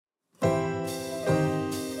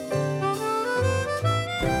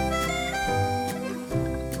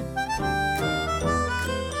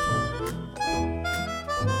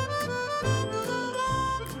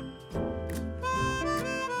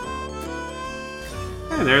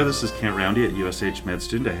Hi there, this is Kent Roundy at USH Med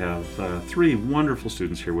Student. I have three wonderful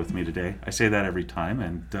students here with me today. I say that every time,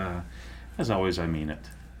 and as always, I mean it.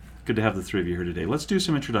 Good to have the three of you here today. Let's do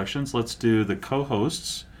some introductions. Let's do the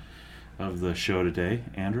co-hosts of the show today.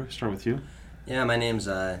 Andrew, start with you. Yeah, my name's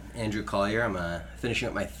Andrew Collier. I'm finishing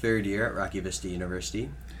up my third year at Rocky Vista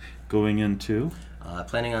University. Going into?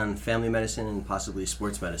 Planning on family medicine and possibly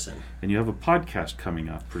sports medicine. And you have a podcast coming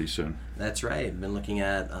up pretty soon. That's right. I've been looking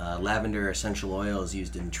at lavender essential oils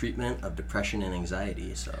used in treatment of depression and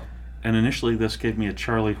anxiety. And initially this gave me a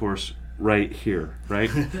Charlie horse right here, right?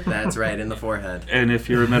 That's right, in the forehead. And if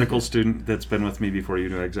you're a medical student that's been with me before, you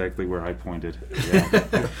know exactly where I pointed.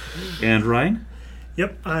 Yeah. And Ryan?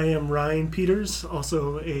 Yep, I am Ryan Peters,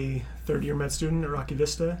 also a third-year med student at Rocky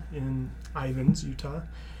Vista in Ivins, Utah.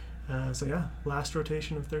 Last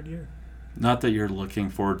rotation of third year. Not that you're looking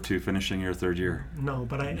forward to finishing your third year. No,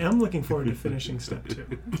 but I am looking forward to finishing step 2.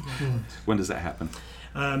 When does that happen?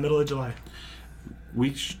 Middle of July.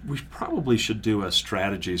 We probably should do a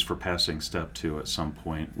strategies for passing step 2 at some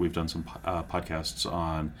point. We've done some podcasts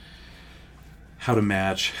on how to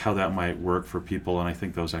match, how that might work for people, and I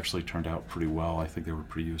think those actually turned out pretty well. I think they were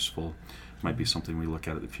pretty useful. Might be something we look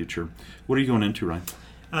at in the future. What are you going into, Ryan?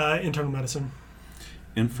 Internal medicine.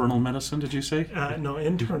 Infernal medicine, did you say? No,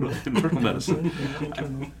 internal. Internal medicine. Yeah,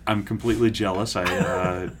 internal. I'm completely jealous.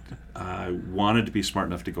 I wanted to be smart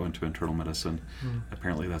enough to go into internal medicine.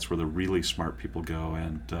 Apparently that's where the really smart people go,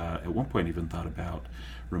 and at one point even thought about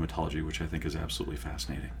rheumatology, which I think is absolutely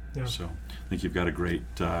fascinating. Yeah. So I think you've got a great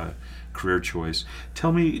career choice.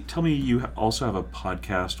 Tell me you also have a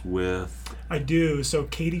podcast with... I do. So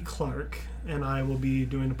Katie Clark and I will be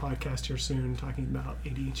doing a podcast here soon talking about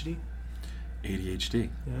ADHD. ADHD.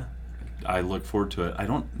 Yeah. I look forward to it. I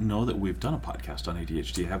don't know that we've done a podcast on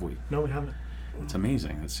ADHD, have we? No, we haven't. It's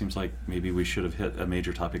amazing. It seems like maybe we should have hit a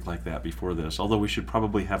major topic like that before this, although we should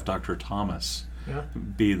probably have Dr. Thomas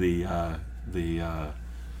be the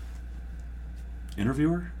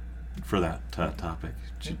interviewer for that topic.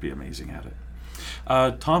 She'd be amazing at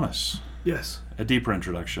it. Thomas. Yes. A deeper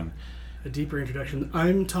introduction.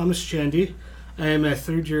 I'm Thomas Chandy. I am a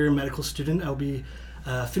third-year medical student. I'll be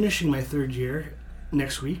finishing my third year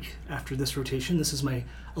next week after this rotation. This is my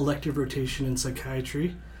elective rotation in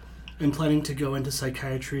psychiatry. I'm planning to go into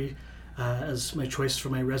psychiatry as my choice for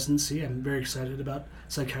my residency. I'm very excited about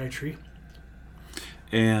psychiatry.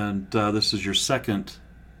 And this is your second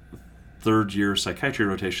third-year psychiatry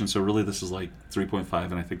rotation, so really this is like 3.5,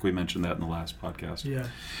 and I think we mentioned that in the last podcast.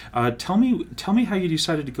 Yeah. Tell me how you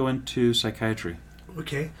decided to go into psychiatry.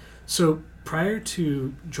 Okay. So prior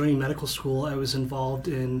to joining medical school, I was involved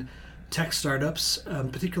in tech startups.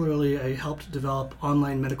 Particularly, I helped develop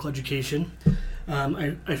online medical education.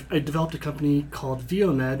 I developed a company called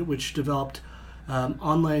VioMed, which developed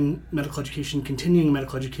online medical education, continuing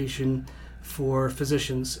medical education for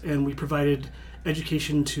physicians. And we provided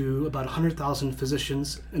education to about 100,000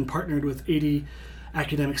 physicians and partnered with 80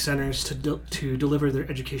 academic centers to deliver their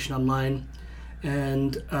education online.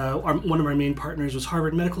 And one of our main partners was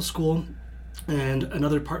Harvard Medical School, and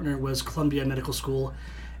another partner was Columbia Medical School.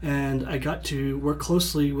 And I got to work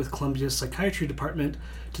closely with Columbia's psychiatry department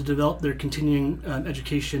to develop their continuing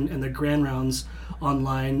education and their grand rounds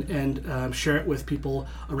online and share it with people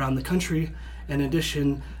around the country. In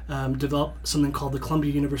addition, develop something called the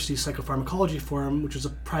Columbia University Psychopharmacology Forum, which is a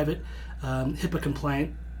private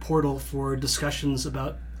HIPAA-compliant portal for discussions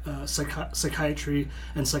about psychiatry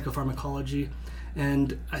and psychopharmacology.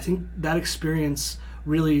 And I think that experience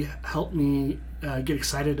really helped me get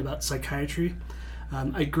excited about psychiatry.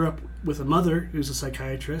 I grew up with a mother who's a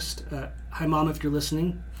psychiatrist. Hi, Mom, if you're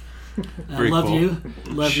listening. Love cool.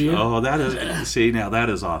 Love you. Oh, that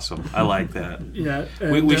is awesome. I like that. Yeah.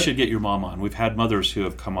 We should get your mom on. We've had mothers who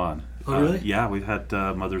have come on. Oh, really? Yeah, we've had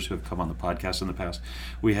mothers who have come on the podcast in the past.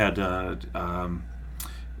 We had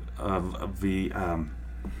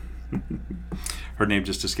her name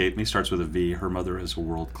just escaped me, starts with a V. Her mother is a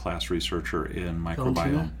world-class researcher in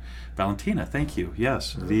microbiome. Valentina, thank you.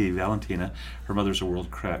 Yes, V, Valentina. Her mother's a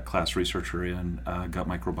world-class researcher in gut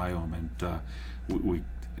microbiome, and we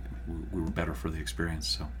were better for the experience.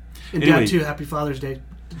 So, and anyway. Dad, too, happy Father's Day.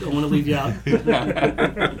 Don't want to leave you out.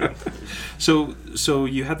 So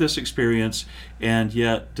you had this experience, and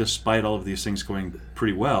yet, despite all of these things going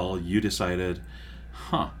pretty well, you decided,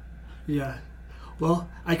 Yeah. Well,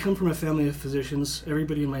 I come from a family of physicians.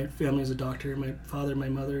 Everybody in my family is a doctor. My father, my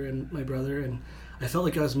mother, and my brother. And I felt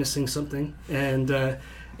like I was missing something. And I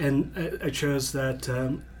chose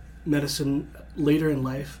that medicine later in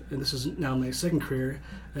life. And this is now my second career.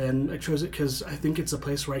 And I chose it because I think it's a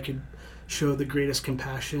place where I could show the greatest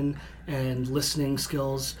compassion and listening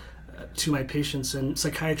skills to my patients. And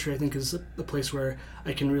psychiatry, I think, is the place where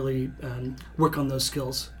I can really work on those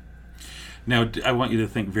skills. Now, I want you to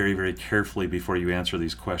think very, very carefully before you answer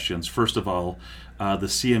these questions. First of all, the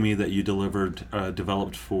CME that you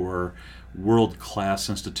developed for world-class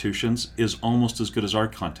institutions is almost as good as our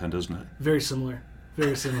content, isn't it? Very similar.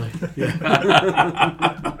 Very similar.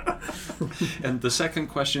 Yeah. And the second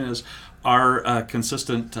question is, our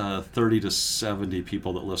consistent 30 to 70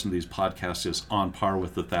 people that listen to these podcasts is on par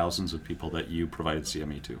with the thousands of people that you provided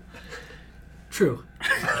CME to. True.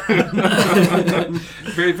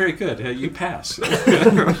 Very, very good. You pass.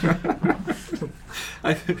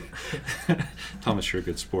 Thomas, you're a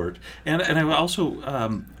good sport. And I also,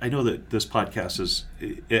 I know that this podcast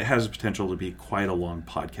it has the potential to be quite a long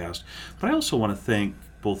podcast, but I also want to thank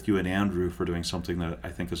both you and Andrew for doing something that I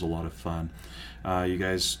think is a lot of fun. You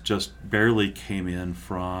guys just barely came in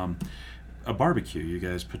from a barbecue. You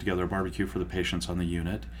guys put together a barbecue for the patients on the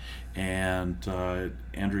unit, and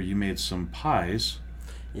Andrew, you made some pies.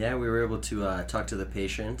 Yeah, we were able to talk to the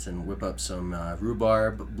patients and whip up some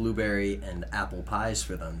rhubarb, blueberry, and apple pies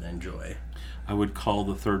for them to enjoy. I would call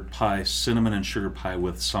the third pie cinnamon and sugar pie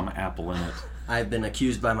with some apple in it. I've been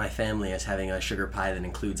accused by my family as having a sugar pie that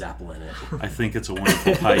includes apple in it. I think it's a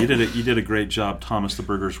wonderful pie. You did a great job, Thomas. The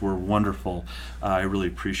burgers were wonderful. I really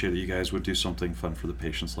appreciate that you guys would do something fun for the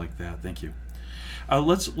patients like that. Thank you.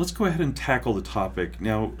 Let's go ahead and tackle the topic.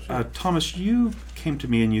 Now, Thomas, you came to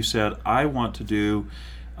me and you said, I want to do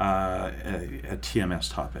a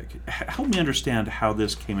TMS topic. Help me understand how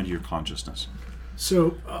this came into your consciousness.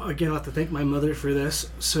 So, again, I'll have to thank my mother for this.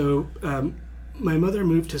 So, my mother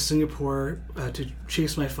moved to Singapore to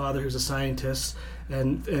chase my father, who's a scientist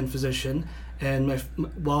and physician. And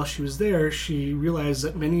while she was there, she realized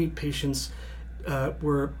that many patients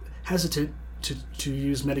were hesitant to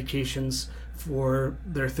use medications for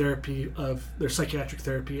their therapy of their psychiatric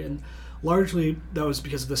therapy, and largely that was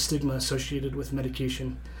because of the stigma associated with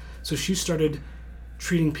medication. So she started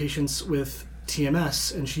treating patients with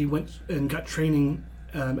TMS, and she went and got training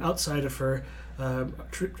outside of her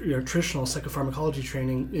traditional psychopharmacology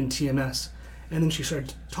training in TMS. And then she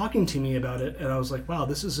started talking to me about it, and I was like, wow,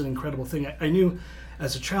 this is an incredible thing. I knew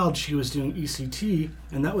as a child she was doing ECT,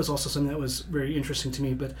 and that was also something that was very interesting to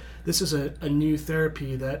me, but this is a new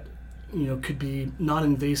therapy that could be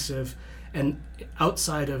non-invasive and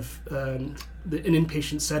outside of an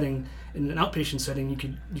inpatient setting. In an outpatient setting,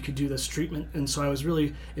 you could do this treatment, and so I was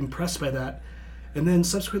really impressed by that. And then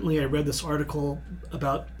subsequently I read this article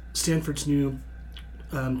about Stanford's new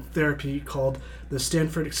therapy called the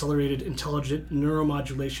Stanford Accelerated Intelligent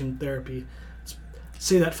Neuromodulation Therapy.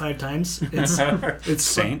 Say that 5 times. It's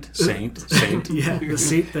Saint. Yeah, the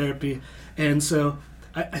SAINT therapy. And so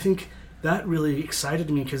I think that really excited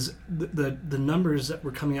me because the numbers that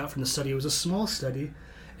were coming out from the study, it was a small study,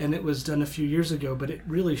 and it was done a few years ago, but it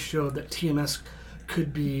really showed that TMS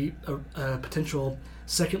could be a potential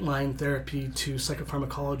second-line therapy to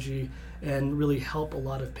psychopharmacology and really help a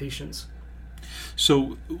lot of patients.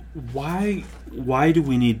 So why do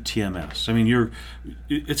we need TMS? I mean,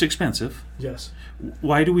 it's expensive. Yes.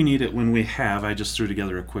 Why do we need it when we have, I just threw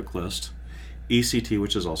together a quick list, ECT,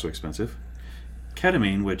 which is also expensive,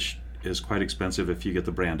 ketamine, which is quite expensive if you get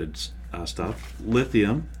the branded stuff,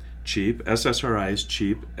 lithium, cheap, SSRIs,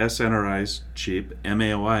 cheap, SNRIs, cheap,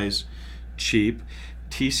 MAOIs, cheap,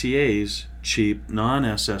 TCAs, cheap,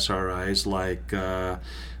 non-SSRIs like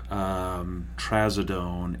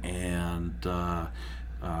trazodone and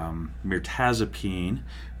mirtazapine,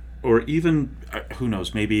 or even, who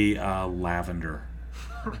knows, maybe lavender.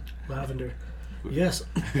 Lavender. Yes,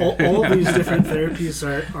 all of these different therapies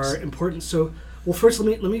are important. So, well, first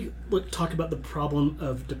let me talk about the problem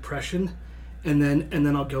of depression, and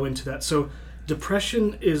then I'll go into that. So,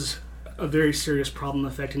 depression is a very serious problem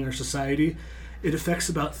affecting our society. It affects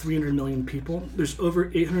about 300 million people. There's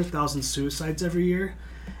over 800,000 suicides every year,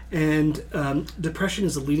 and depression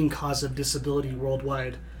is the leading cause of disability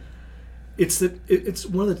worldwide. It's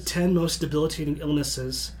one of the 10 most debilitating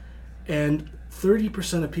illnesses, and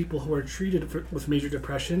 30% of people who are treated with major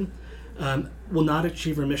depression will not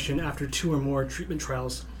achieve remission after 2 or more treatment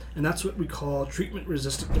trials, and that's what we call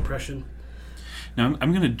treatment-resistant depression. Now,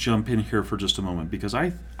 I'm going to jump in here for just a moment because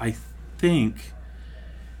I think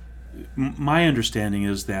my understanding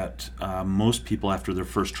is that most people after their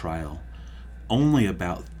first trial, only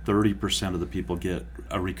about 30% of the people get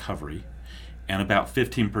a recovery, and about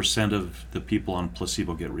 15% of the people on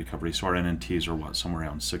placebo get recovery. So our NNTs are what, somewhere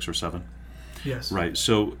around 6 or 7? Yes. Right.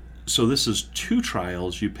 So this is 2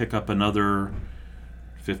 trials. You pick up another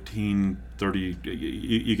 15, 30,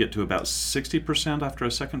 you get to about 60% after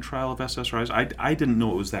a second trial of SSRIs. I didn't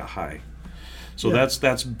know it was that high. So Yeah.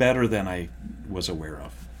 that's better than I was aware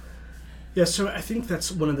of. Yeah, so I think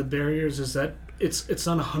that's one of the barriers is that it's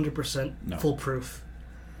not 100% No. foolproof.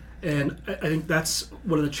 And I think that's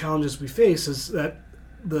one of the challenges we face is that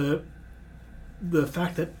the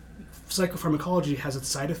fact that psychopharmacology has its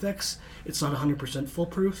side effects, it's not 100%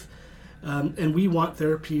 foolproof. And we want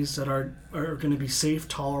therapies that are going to be safe,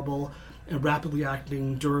 tolerable, and rapidly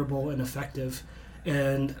acting, durable, and effective.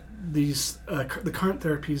 And these the current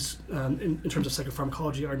therapies in terms of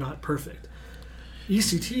psychopharmacology are not perfect.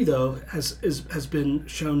 ECT, though, has been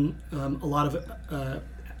shown a lot of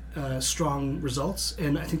strong results,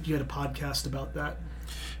 and I think you had a podcast about that.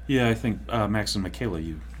 Yeah, I think Max and Michaela,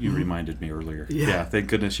 you reminded me earlier. Yeah. Thank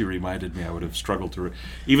goodness you reminded me. I would have struggled to,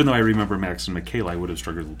 even though I remember Max and Michaela, I would have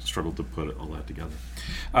struggled to put all that together.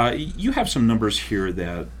 You have some numbers here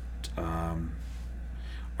that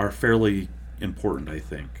are fairly important, I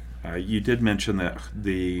think. You did mention that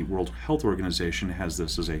the World Health Organization has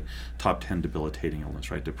this as a top 10 debilitating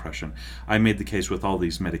illness, right? Depression. I made the case with all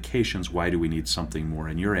these medications, why do we need something more?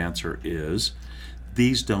 And your answer is,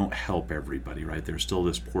 these don't help everybody, right? There's still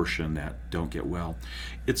this portion that don't get well.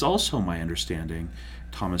 It's also my understanding,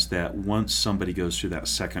 Thomas, that once somebody goes through that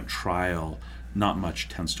second trial, not much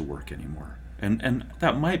tends to work anymore. And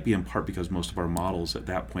that might be in part because most of our models at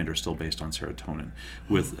that point are still based on serotonin,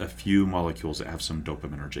 with a few molecules that have some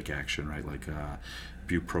dopaminergic action, right, like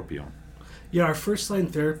bupropion. Yeah, our first-line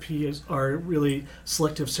therapy are really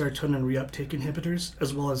selective serotonin reuptake inhibitors,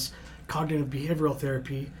 as well as cognitive behavioral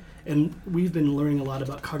therapy. And we've been learning a lot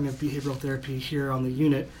about cognitive behavioral therapy here on the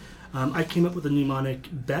unit. I came up with a mnemonic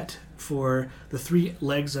BET for the 3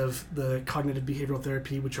 legs of the cognitive behavioral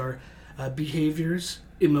therapy, which are behaviors,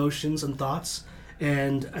 emotions, and thoughts.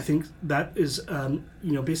 And I think that is,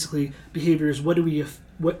 basically behaviors. What do we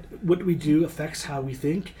do affects how we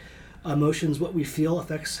think. Emotions, what we feel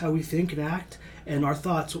affects how we think and act. And our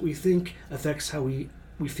thoughts, what we think affects how we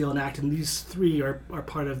feel and act. And these 3 are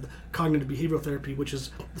part of the cognitive behavioral therapy, which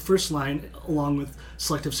is the first line, along with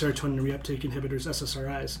selective serotonin reuptake inhibitors,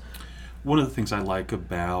 SSRIs. One of the things I like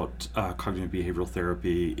about cognitive behavioral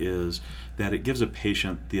therapy is that it gives a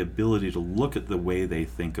patient the ability to look at the way they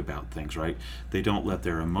think about things, right? They don't let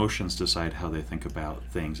their emotions decide how they think about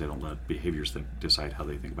things. They don't let behaviors decide how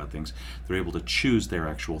they think about things. They're able to choose their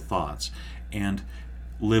actual thoughts and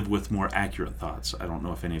live with more accurate thoughts. I don't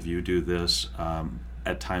know if any of you do this.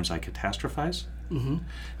 At times I catastrophize. Mm-hmm.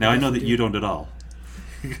 Now I know that you don't at all.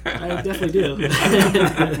 I definitely do.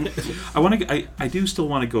 I do still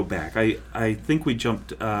want to go back. I think we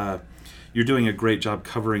jumped. You're doing a great job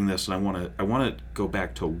covering this, and I want to go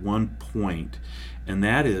back to one point, and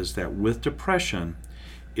that is that with depression,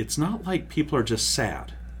 it's not like people are just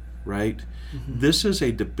sad, right? Mm-hmm. This is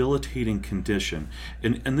a debilitating condition,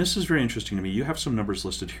 and this is very interesting to me. You have some numbers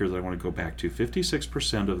listed here that I want to go back to.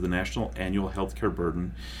 56% of the national annual healthcare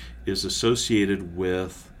burden is associated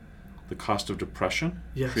with the cost of depression,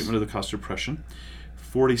 yes. Treatment of the cost of depression,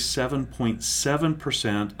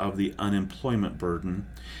 47.7% of the unemployment burden,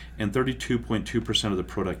 and 32.2% of the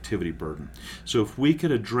productivity burden. So if we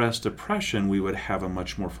could address depression, we would have a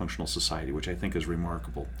much more functional society, which I think is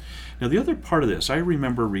remarkable. Now, the other part of this, I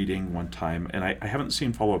remember reading one time, and I haven't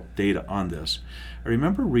seen follow-up data on this, I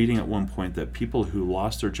remember reading at one point that people who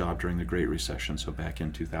lost their job during the Great Recession, so back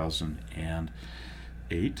in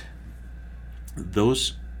 2008,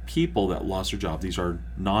 those people that lost their job, these are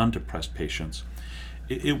non-depressed patients,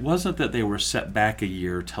 it wasn't that they were set back a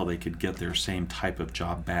year till they could get their same type of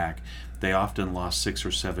job back. They often lost 6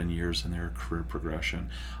 or 7 years in their career progression.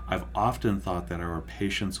 I've often thought that our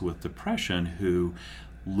patients with depression who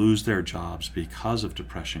lose their jobs because of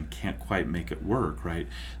depression can't quite make it work, right?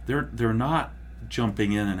 They're not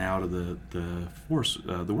jumping in and out of the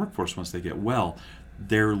workforce once they get well.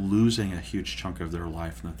 They're losing a huge chunk of their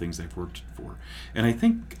life and the things they've worked for. And I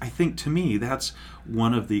think to me that's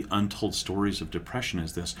one of the untold stories of depression,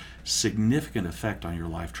 is this significant effect on your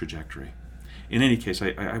life trajectory. In any case,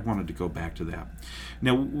 I wanted to go back to that.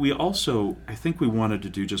 Now, we also, I think we wanted to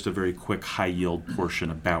do just a very quick high yield portion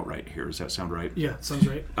about right here. Does that sound right? Yeah, sounds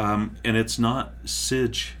right. And it's not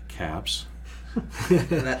SIG caps.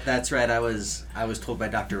 That's right. I was told by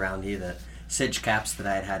Dr. Roundy that SIG caps that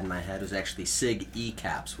I had in my head was actually SIG E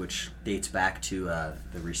caps, which dates back to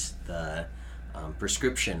the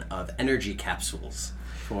prescription of energy capsules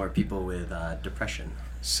for people with depression.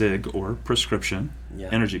 SIG, or prescription,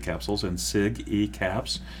 energy capsules, and SIG E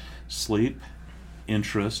caps, sleep,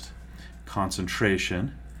 interest,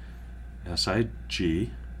 concentration,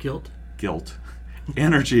 SIG, guilt,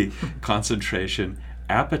 energy, concentration,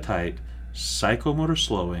 appetite, psychomotor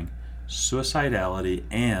slowing, suicidality,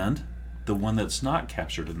 and the one that's not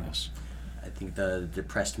captured in this. think the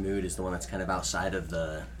depressed mood is the one that's kind of outside of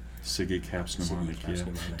the SIG caps mnemonic. SIG-E-CAPS Yeah.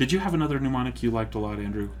 mnemonic. Did you have another mnemonic you liked a lot,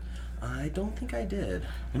 Andrew? I don't think I did.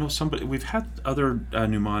 I know we've had other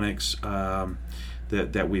mnemonics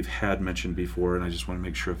that we've had mentioned before, and I just want to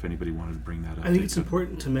make sure if anybody wanted to bring that up. I think it's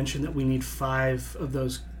important to mention that we need 5 of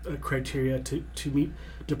those criteria to meet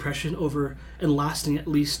depression over and lasting at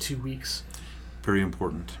least 2 weeks. Very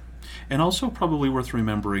important. And also probably worth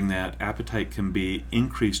remembering that appetite can be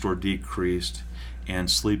increased or decreased, and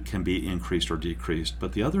sleep can be increased or decreased,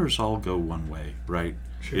 but the others all go one way, right?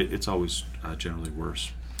 Sure. It's always generally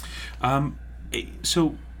worse.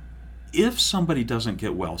 So if somebody doesn't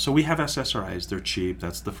get well, so we have SSRIs, they're cheap,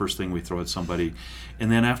 that's the first thing we throw at somebody,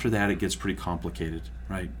 and then after that it gets pretty complicated,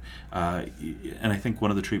 right? And I think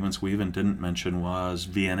one of the treatments we even didn't mention was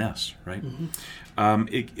VNS, right? Mm-hmm.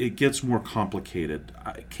 It gets more complicated.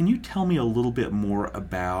 Can you tell me a little bit more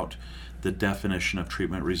about the definition of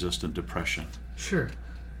treatment-resistant depression? Sure.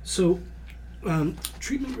 So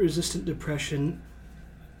treatment-resistant depression,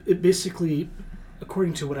 it basically,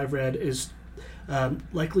 according to what I've read, is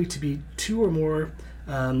likely to be 2 or more.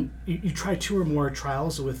 You try 2 or more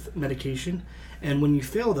trials with medication, and when you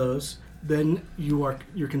fail those, then you're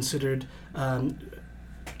considered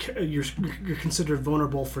you're considered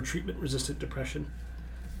vulnerable for treatment-resistant depression.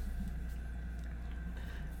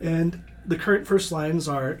 And the current first lines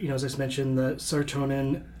are, as I mentioned, the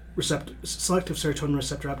selective serotonin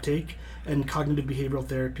receptor uptake and cognitive behavioral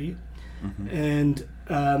therapy. Mm-hmm. And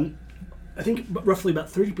I think roughly about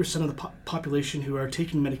 30% of the population who are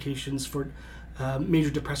taking medications for major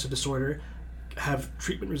depressive disorder have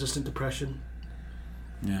treatment-resistant depression.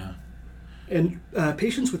 Yeah. And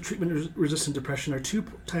patients with treatment-resistant depression are 2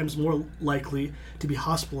 times more likely to be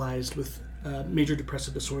hospitalized with major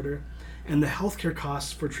depressive disorder, and the healthcare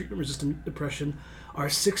costs for treatment-resistant depression are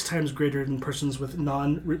 6 times greater than persons with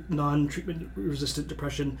non-treatment-resistant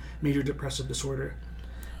depression, major depressive disorder.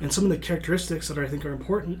 And some of the characteristics that I think are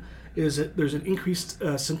important is that there's an increased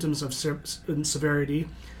symptoms of severity,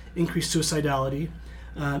 increased suicidality,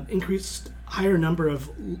 increased higher number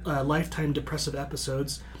of lifetime depressive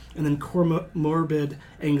episodes, and then comorbid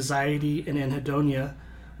anxiety and anhedonia,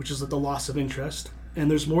 which is the loss of interest.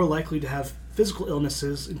 And there's more likely to have physical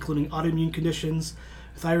illnesses, including autoimmune conditions,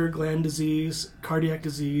 thyroid gland disease, cardiac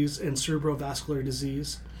disease, and cerebrovascular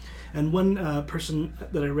disease. And one article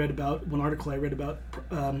I read about,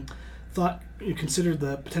 considered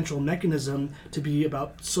the potential mechanism to be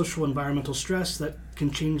about social environmental stress that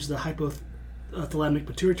can change the hypothalamic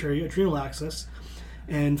pituitary adrenal axis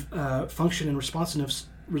and function and responsiveness,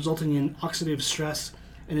 resulting in oxidative stress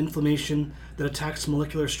and inflammation that attacks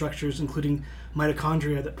molecular structures, including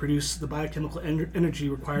mitochondria that produce the biochemical energy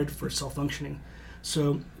required for cell functioning.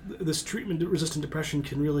 So this treatment-resistant depression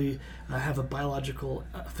can really have a biological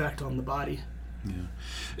effect on the body. Yeah.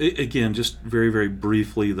 Again, just very, very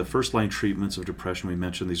briefly, the first-line treatments of depression, we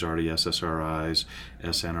mentioned these already: SSRIs,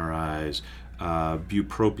 SNRIs,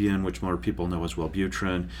 bupropion, which more people know as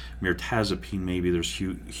Wellbutrin, mirtazapine. Maybe there's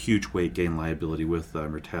huge weight gain liability with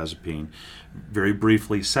mirtazapine. Very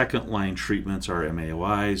briefly, second-line treatments are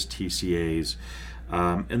MAOIs, TCAs.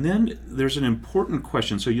 And then there's an important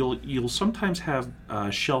question. So you'll sometimes have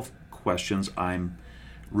shelf questions.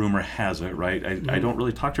 Rumor has it, right? I don't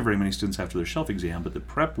really talk to very many students after their shelf exam, but the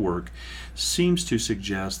prep work seems to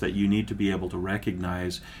suggest that you need to be able to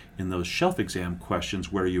recognize in those shelf exam questions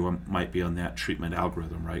where you might be on that treatment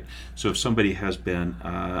algorithm, right? So if somebody has been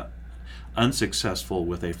unsuccessful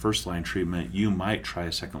with a first-line treatment, you might try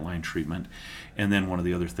a second-line treatment. And then one of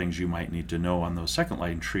the other things you might need to know on those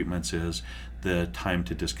second-line treatments is the time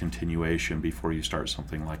to discontinuation before you start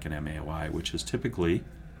something like an MAOI, which is typically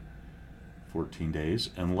 14 days,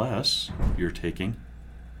 unless you're taking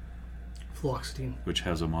fluoxetine, which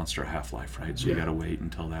has a monster half-life, right? So Yeah. you got to wait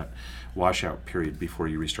until that washout period before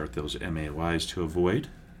you restart those MAOIs to avoid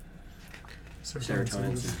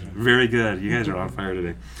Serotonin. Very good. You guys are on fire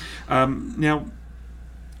today. Now,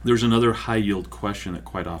 there's another high-yield question that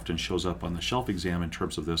quite often shows up on the shelf exam in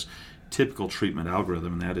terms of this typical treatment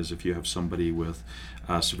algorithm, and that is if you have somebody with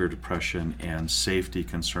severe depression and safety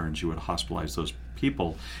concerns, you would hospitalize those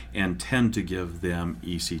people and tend to give them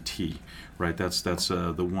ECT, right? That's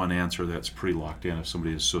the one answer that's pretty locked in. If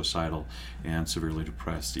somebody is suicidal and severely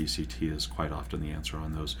depressed, ECT is quite often the answer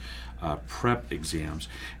on those prep exams.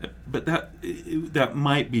 But that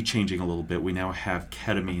might be changing a little bit. We now have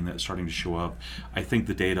ketamine that's starting to show up. I think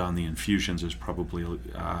the data on the infusions is probably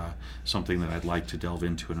something that I'd like to delve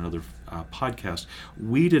into in another podcast.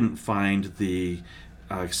 We didn't find the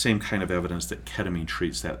same kind of evidence that ketamine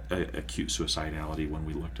treats that acute suicidality when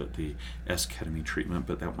we looked at the S-ketamine treatment,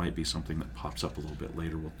 but that might be something that pops up a little bit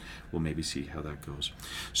later. We'll maybe see how that goes.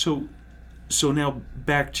 So now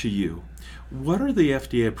back to you. What are the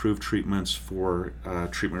FDA-approved treatments for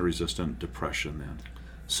treatment-resistant depression then?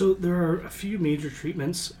 So there are a few major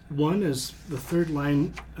treatments. One is the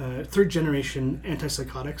third-generation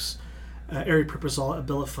antipsychotics, aripiprazole,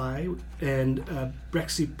 Abilify, and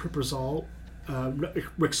brexpiprazole,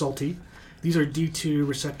 Rexulti. These are D2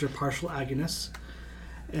 receptor partial agonists.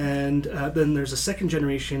 And then there's a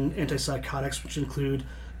second-generation antipsychotics, which include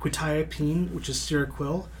quetiapine, which is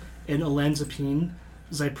Seroquel, and olanzapine,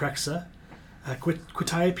 Zyprexa.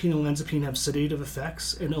 Quetiapine and olanzapine have sedative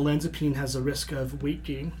effects, and olanzapine has a risk of weight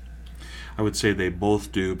gain. I would say they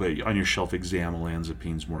both do, but on your shelf exam,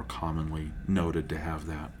 olanzapine's more commonly noted to have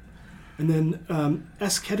that. And then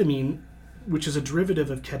S-ketamine, which is a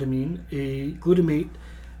derivative of ketamine, a glutamate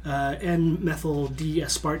N-methyl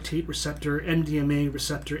D-aspartate receptor, NMDA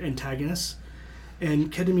receptor antagonist.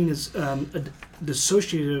 And ketamine is a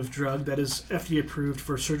dissociative drug that is FDA approved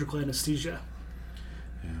for surgical anesthesia.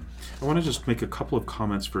 Yeah. I want to just make a couple of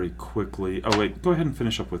comments very quickly. Oh, wait, go ahead and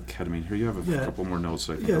finish up with ketamine. Here you have a couple more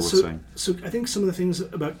notes I think I was saying. So I think some of the things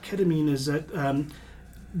about ketamine is that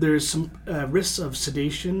there's some risks of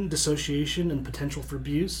sedation, dissociation, and potential for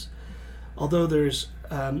abuse. Although there's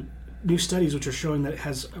new studies which are showing that it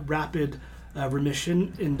has a rapid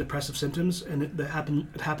remission in depressive symptoms, and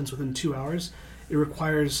it happens within 2 hours. It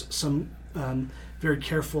requires some very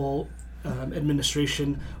careful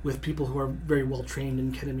administration with people who are very well trained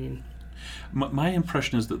in ketamine. My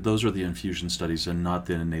impression is that those are the infusion studies and not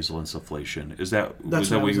the nasal insufflation. Is that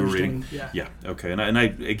That's what you were reading? Yeah. Yeah. Okay. And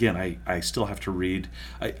I still have to read.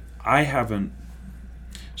 I haven't.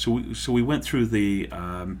 So we went through the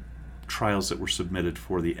trials that were submitted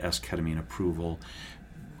for the S-ketamine approval.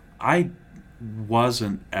 I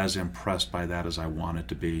wasn't as impressed by that as I wanted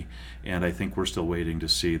to be, and I think we're still waiting to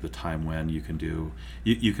see the time when you can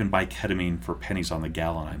buy ketamine for pennies on the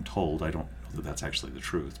gallon, I'm told. I don't know that that's actually the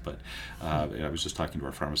truth, but I was just talking to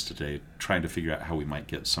our pharmacist today trying to figure out how we might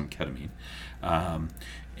get some ketamine,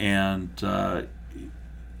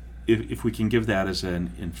 if we can give that as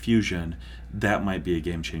an infusion, that might be a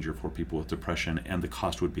game changer for people with depression, and the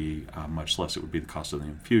cost would be much less. It would be the cost of the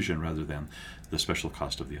infusion rather than the special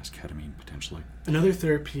cost of the S-ketamine, potentially. Another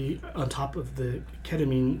therapy on top of the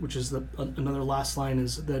ketamine, which is another last line,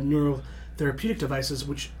 is the neurotherapeutic devices,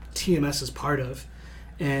 which TMS is part of,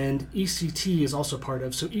 and ECT is also part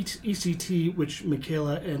of. So ECT, which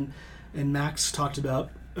Michaela and Max talked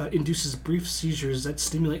about, induces brief seizures that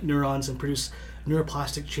stimulate neurons and produce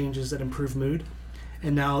neuroplastic changes that improve mood.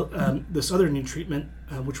 And now this other new treatment,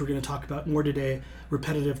 which we're going to talk about more today,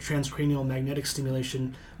 repetitive transcranial magnetic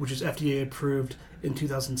stimulation, which is FDA approved in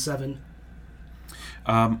 2007.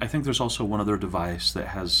 I think there's also one other device that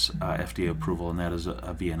has FDA approval, and that is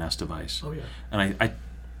a VNS device. Oh, yeah. And I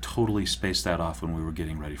totally spaced that off when we were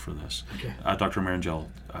getting ready for this. Okay. Dr. Marangel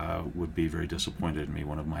would be very disappointed in me,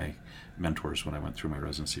 one of my mentors when I went through my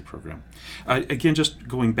residency program. Again, just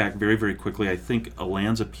going back very, very quickly, I think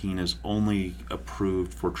olanzapine is only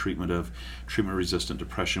approved for treatment-resistant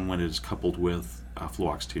depression when it is coupled with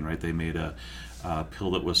fluoxetine, right? They made a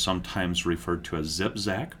pill that was sometimes referred to as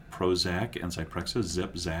Zip-Zac, Prozac, and Zyprexa,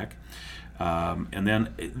 Zip-Zac. And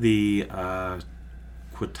then the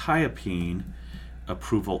quetiapine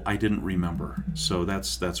approval I didn't remember, so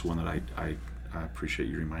that's one that I appreciate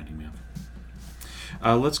you reminding me of.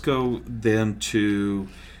 Let's go then to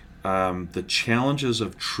the challenges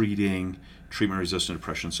of treating treatment-resistant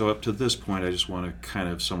depression. So up to this point, I just want to kind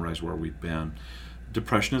of summarize where we've been.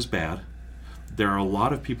 Depression is bad. There are a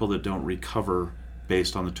lot of people that don't recover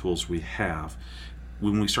based on the tools we have.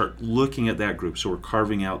 When we start looking at that group, so we're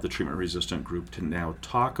carving out the treatment-resistant group to now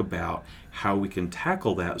talk about how we can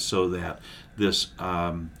tackle that so that this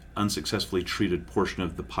unsuccessfully treated portion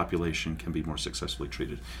of the population can be more successfully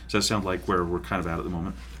treated. Does that sound like where we're kind of at the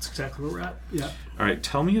moment? That's exactly where we're at, yeah. All right,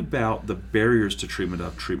 tell me about the barriers to treatment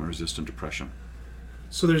of treatment-resistant depression.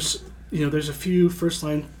 So there's a few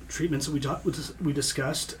first-line treatments that we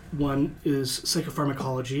discussed. One is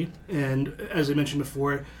psychopharmacology, and as I mentioned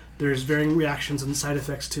before, there's varying reactions and side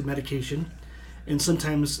effects to medication, and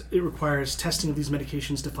sometimes it requires testing of these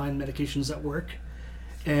medications to find medications that work,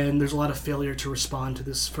 and there's a lot of failure to respond to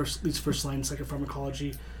these first-line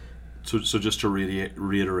psychopharmacology. So just to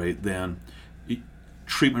reiterate then,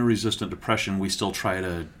 treatment-resistant depression, we still try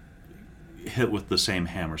to hit with the same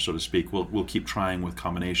hammer, so to speak. We'll keep trying with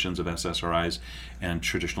combinations of SSRIs and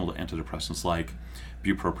traditional antidepressants like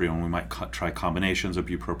bupropion. We might try combinations of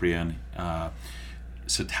bupropion,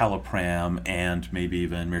 citalopram and maybe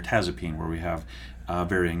even mirtazapine, where we have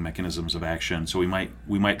varying mechanisms of action. So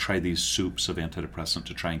we might try these soups of antidepressant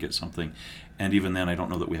to try and get something. And even then, I don't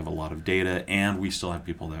know that we have a lot of data, and we still have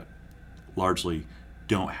people that largely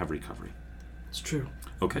don't have recovery. It's true.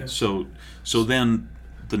 Okay, Yes. so then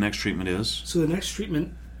the next treatment is? So the next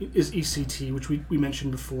treatment is ECT, which we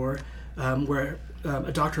mentioned before, where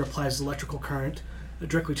a doctor applies electrical current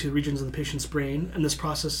directly to the regions of the patient's brain. In this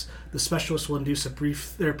process, the specialist will induce a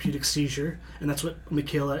brief therapeutic seizure, and that's what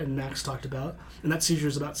Michaela and Max talked about. And that seizure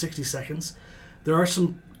is about 60 seconds. There are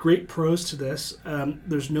some great pros to this.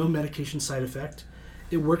 There's no medication side effect.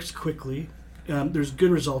 It works quickly. There's good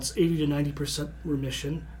results, 80 to 90%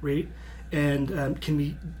 remission rate, and can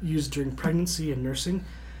be used during pregnancy and nursing.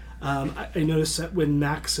 I noticed that when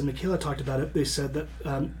Max and Michaela talked about it, they said that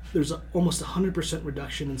there's almost 100%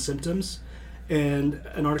 reduction in symptoms, and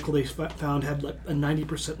an article they found had like a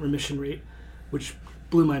 90% remission rate, which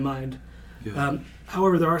blew my mind. Yeah.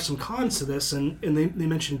 However, there are some cons to this, and they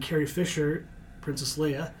mentioned Carrie Fisher, Princess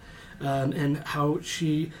Leia, and how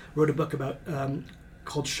she wrote a book about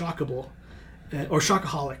called Shockable, or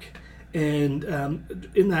Shockaholic, and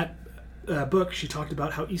in that book, she talked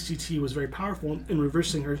about how ECT was very powerful in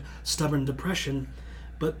reversing her stubborn depression,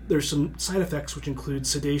 but there's some side effects which include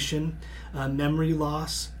sedation, memory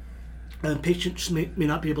loss. Patients may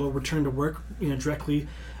not be able to return to work, directly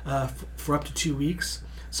for up to 2 weeks.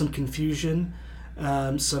 Some confusion,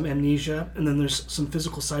 some amnesia, and then there's some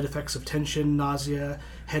physical side effects of tension, nausea,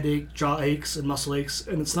 headache, jaw aches, and muscle aches,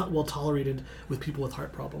 and it's not well tolerated with people with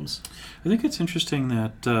heart problems. I think it's interesting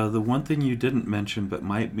that the one thing you didn't mention but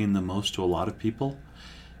might mean the most to a lot of people,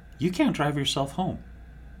 you can't drive yourself home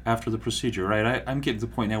after the procedure, right? I'm getting to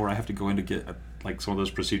the point now where I have to go in to get like some of those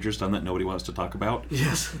procedures done that nobody wants to talk about.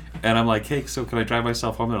 Yes. And I'm like, hey, so can I drive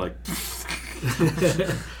myself home? They're like,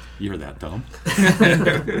 you're that dumb.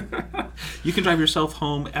 You can drive yourself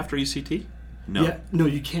home after ECT? No. Yeah, no,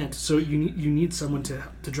 you can't. So you need someone to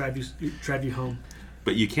drive you home.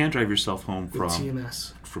 But you can drive yourself home with from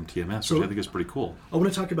TMS. From TMS, So- which I think is pretty cool. I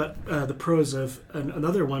want to talk about the pros of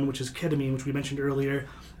another one, which is ketamine, which we mentioned earlier.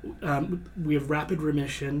 We have rapid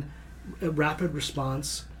remission, a rapid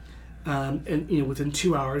response, and within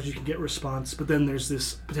 2 hours you can get response. But then there's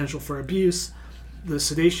this potential for abuse, the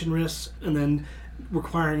sedation risks, and then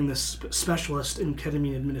requiring this specialist in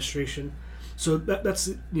ketamine administration. So that's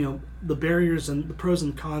the barriers and the pros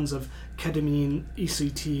and cons of ketamine,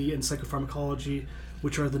 ECT, and psychopharmacology,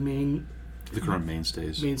 which are the current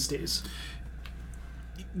mainstays.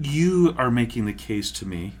 You are making the case to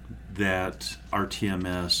me that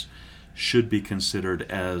RTMS should be considered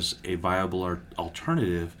as a viable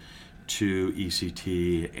alternative to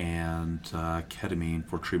ECT and ketamine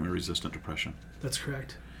for treatment-resistant depression. That's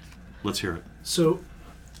correct. Let's hear it. So,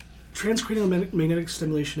 transcranial magnetic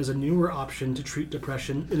stimulation is a newer option to treat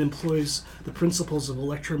depression. It employs the principles of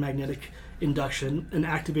electromagnetic induction and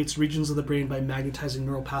activates regions of the brain by magnetizing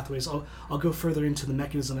neural pathways. I'll go further into the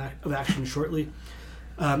mechanism of action shortly.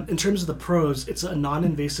 In terms of the pros, it's a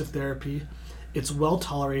non-invasive therapy. It's well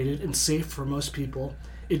tolerated and safe for most people.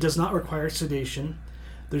 It does not require sedation.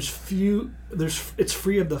 It's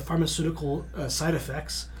free of the pharmaceutical side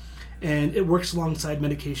effects, and it works alongside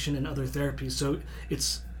medication and other therapies. So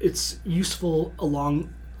it's useful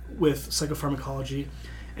along with psychopharmacology,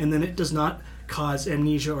 and then it does not cause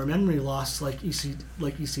amnesia or memory loss like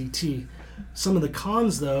ECT. Some of the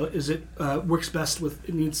cons, though, is it works best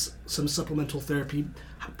it needs some supplemental therapy.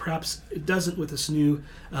 Perhaps it doesn't with this new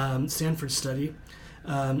Stanford study.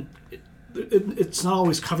 It's not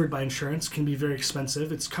always covered by insurance, can be very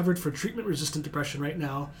expensive. It's covered for treatment-resistant depression right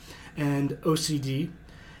now and OCD.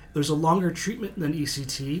 There's a longer treatment than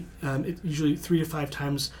ECT, usually 3 to 5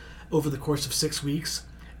 times over the course of 6 weeks,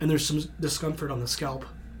 and there's some discomfort on the scalp.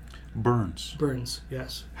 Burns,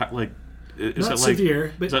 Yes. Is Not that like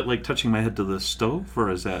severe, but is that like touching my head to the stove, or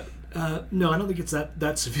is that? no, I don't think it's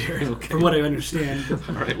that severe, Okay. from what I understand.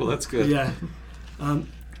 All right, well that's good. Yeah.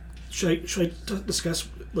 Should I discuss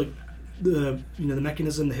the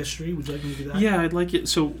mechanism, the history? Would you like me to do that? Yeah, I'd like it.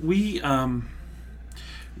 So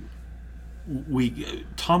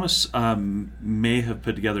Thomas may have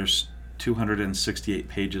put together 268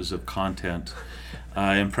 pages of content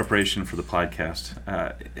in preparation for the podcast,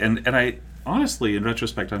 and I honestly, in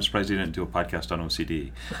retrospect, I'm surprised he didn't do a podcast on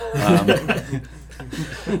OCD.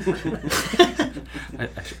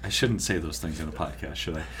 I shouldn't say those things in a podcast,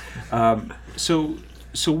 should I?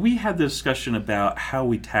 So we had this discussion about how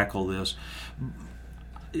we tackle this.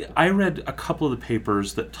 I read a couple of the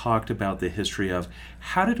papers that talked about the history of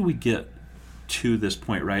how did we get to this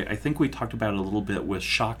point, right? I think we talked about it a little bit with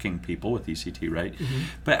shocking people with ECT, right?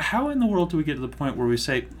 But how in the world do we get to the point where we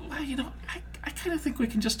say, well, I kind of think we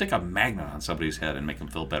can just stick a magnet on somebody's head and make them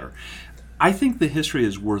feel better? I think the history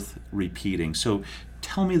is worth repeating. So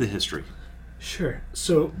tell me the history. Sure.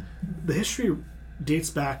 So the history dates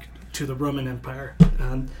back to the Roman Empire.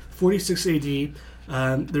 46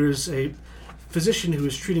 AD, there's a physician who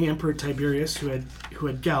was treating Emperor Tiberius who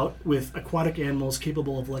had gout with aquatic animals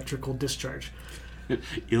capable of electrical discharge.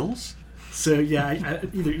 Eels? So yeah,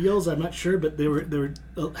 either eels, I'm not sure, but they were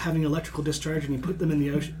having electrical discharge, and he put them in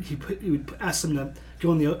the ocean. He would ask them to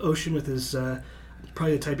go in the ocean with his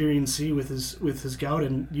probably the Tiberian Sea with his gout,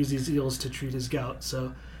 and use these eels to treat his gout.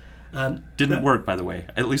 So didn't work, by the way.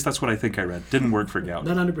 At least that's what I think I read. Didn't work for gout.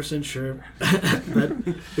 Not 100% sure, but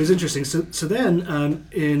it was interesting. So then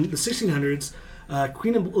in the 1600s,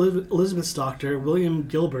 Queen Elizabeth's doctor William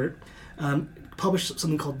Gilbert published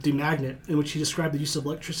something called De Magnet, in which he described the use of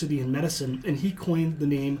electricity in medicine, and he coined the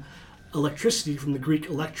name electricity from the Greek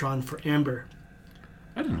electron for amber.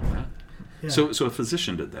 I didn't know that. Yeah. So a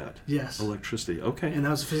physician did that? Yes. Electricity, okay. And that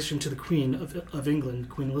was a physician to the Queen of England,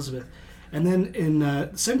 Queen Elizabeth. And then in the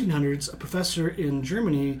 1700s, a professor in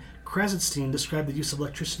Germany, Krasenstein, described the use of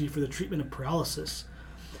electricity for the treatment of paralysis.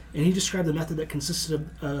 And he described the method that consisted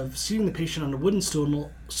of seating the patient on a wooden stool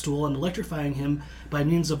and electrifying him by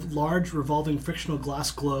means of large revolving frictional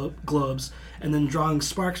glass globes, and then drawing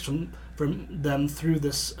sparks from them through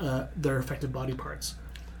their affected body parts.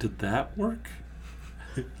 Did that work?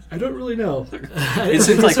 I don't really know. It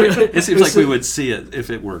seems like we would see it if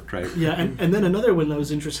it worked, right? Yeah, and then another one that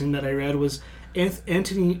was interesting that I read was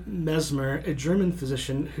Antony Mesmer, a German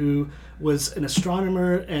physician who was an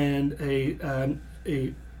astronomer and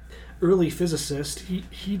a early physicist.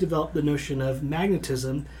 He developed the notion of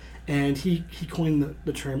magnetism, and he coined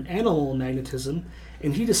the term animal magnetism,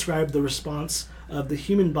 and he described the response of the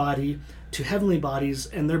human body to heavenly bodies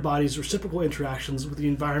and their bodies' reciprocal interactions with the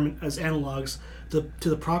environment as analogs to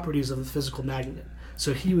the properties of the physical magnet.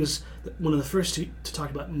 So he was one of the first to talk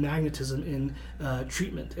about magnetism in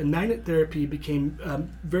treatment. And magnet therapy became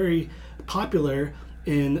very popular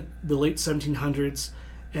in the late 1700s,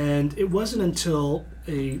 and it wasn't until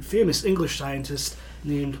a famous English scientist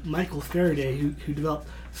named Michael Faraday who developed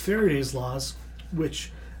Faraday's laws,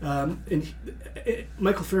 which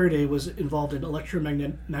Michael Faraday was involved in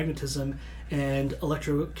electromagnetism and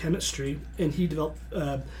electrochemistry, and he developed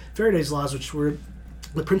Faraday's laws, which were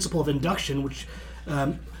the principle of induction, which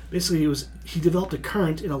basically he developed a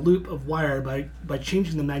current in a loop of wire by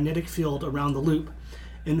changing the magnetic field around the loop.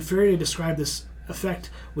 And Faraday described this effect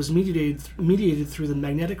was mediated through the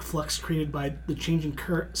magnetic flux created by the changing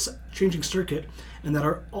circuit, and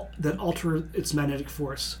that alter its magnetic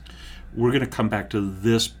force. We're going to come back to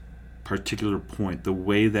this particular point. The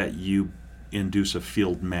way that you induce a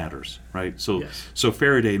field matters, right? So, yes. So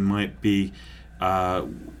Faraday might be,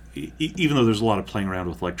 even though there's a lot of playing around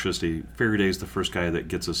with electricity, Faraday is the first guy that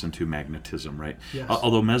gets us into magnetism, right? Yes.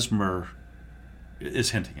 Although Mesmer is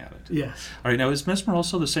hinting at it. Yes. All right. Now, is Mesmer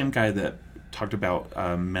also the same guy that talked about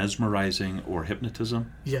mesmerizing or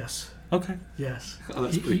hypnotism? Yes. Okay. Yes. Oh,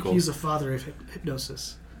 that's pretty cool. He's a father of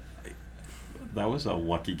hypnosis. That was a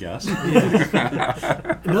lucky guess.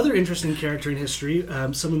 Another interesting character in history,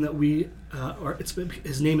 someone that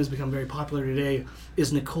his name has become very popular today,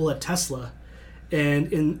 is Nikola Tesla.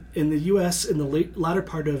 And in the U.S. in the latter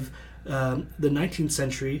part of the 19th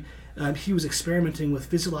century, he was experimenting with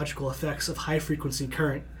physiological effects of high-frequency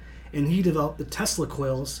current, and he developed the Tesla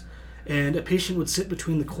coils. And a patient would sit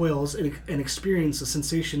between the coils and experience a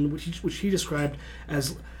sensation which he described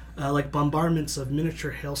as like bombardments of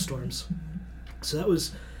miniature hailstorms. So that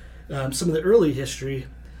was some of the early history,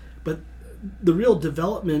 but the real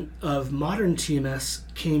development of modern TMS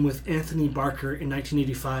came with Anthony Barker in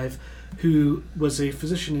 1985, who was a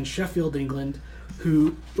physician in Sheffield, England,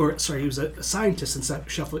 he was a scientist in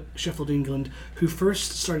Sheffield, England, who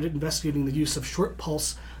first started investigating the use of short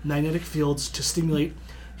pulse magnetic fields to stimulate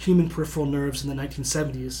human peripheral nerves in the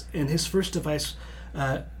 1970s. And his first device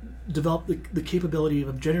developed the capability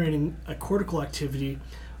of generating a cortical activity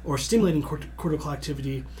or stimulating cortical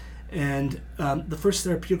activity, and the first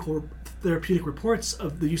therapeutic reports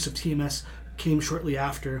of the use of TMS came shortly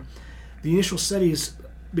after. The initial studies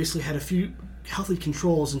basically had a few healthy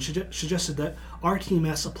controls and suggested that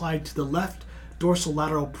RTMS applied to the left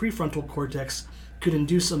dorsolateral prefrontal cortex could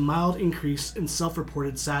induce a mild increase in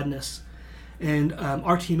self-reported sadness, and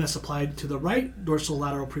RTMS applied to the right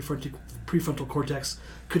dorsolateral prefrontal cortex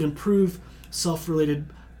could improve self-related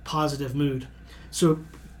positive mood. So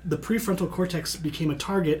the prefrontal cortex became a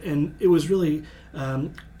target, and it was really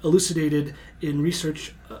elucidated in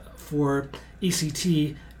research for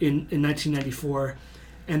ECT in 1994.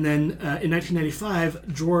 And then in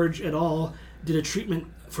 1995, George et al. Did a treatment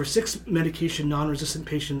for 6 medication non-resistant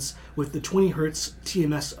patients with the 20 hertz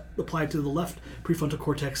TMS applied to the left prefrontal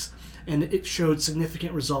cortex, and it showed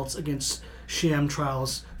significant results against sham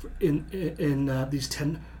trials in these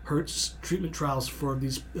 10 hertz treatment trials for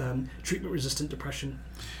these treatment-resistant depression.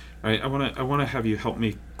 All right, I want to have you help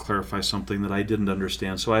me clarify something that I didn't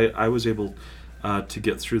understand. So I was able to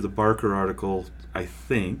get through the Barker article, I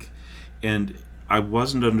think, and I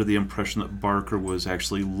wasn't under the impression that Barker was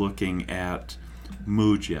actually looking at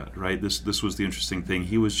mood yet, right? This was the interesting thing.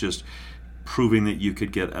 He was just proving that you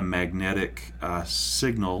could get a magnetic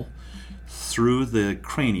signal through the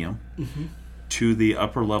cranium to the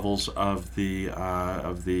upper levels of the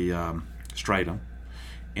striatum,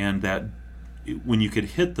 and that when you could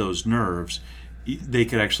hit those nerves, they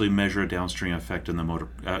could actually measure a downstream effect in the motor.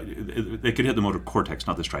 They could hit the motor cortex,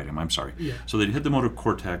 not the striatum. I'm sorry. Yeah. So they'd hit the motor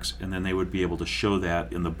cortex, and then they would be able to show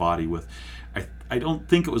that in the body with. I don't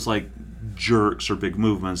think it was like jerks or big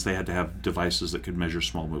movements. They had to have devices that could measure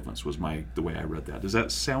small movements. Was the way I read that. Does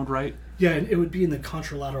that sound right? Yeah, and it would be in the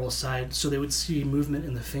contralateral side, so they would see movement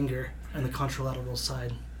in the finger and the contralateral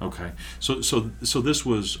side. Okay. So this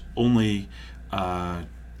was only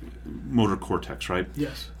motor cortex, right?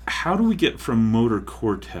 Yes. How do we get from motor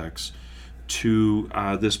cortex to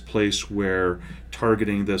this place where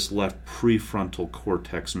targeting this left prefrontal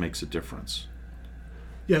cortex makes a difference?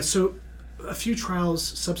 Yeah, so a few trials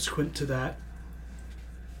subsequent to that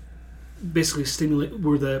basically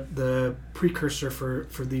were the precursor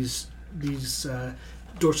for these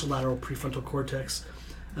dorsolateral prefrontal cortex.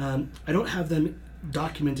 I don't have them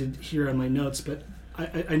documented here on my notes, but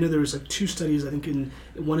I know there was like 2 studies, I think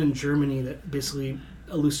one in Germany, that basically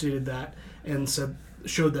elucidated that and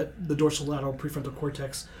showed that the dorsolateral prefrontal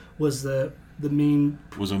cortex was the main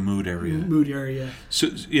was a mood area. So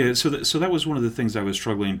that was one of the things I was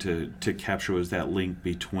struggling to capture, was that link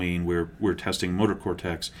between where we're testing motor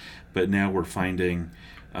cortex, but now we're finding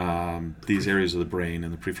these areas of the brain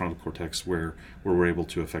and the prefrontal cortex where we're able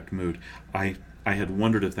to affect mood. I had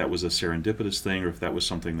wondered if that was a serendipitous thing or if that was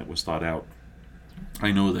something that was thought out.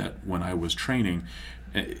 I know that when I was training,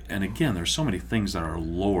 and again, there's so many things that are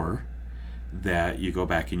lore that you go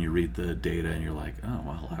back and you read the data and you're like, oh,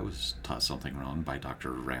 well, I was taught something wrong by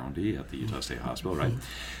Dr. Roundy at the Utah State Hospital, right?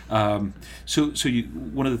 One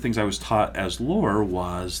of the things I was taught as lore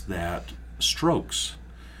was that strokes,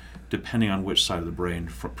 depending on which side of the brain,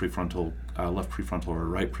 prefrontal, left prefrontal or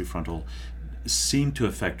right prefrontal, seem to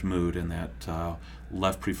affect mood, and that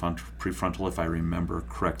left prefrontal, if I remember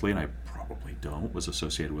correctly, and I probably don't, was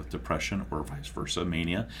associated with depression or vice versa,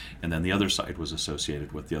 mania, and then the other side was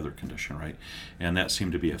associated with the other condition, right? And that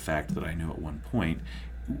seemed to be a fact that I knew at one point.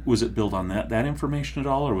 Was it built on that information at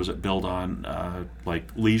all, or was it built on like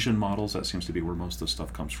lesion models? That seems to be where most of the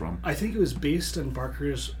stuff comes from. I think it was based on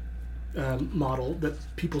Barker's model that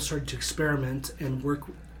people started to experiment and work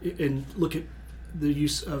and look at the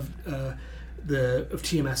use of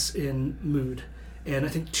TMS in mood. And I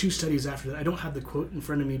think 2 studies after that, I don't have the quote in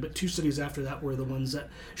front of me, but 2 studies after that were the ones that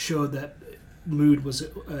showed that mood was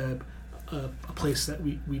a place that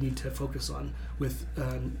we need to focus on with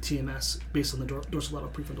TMS based on the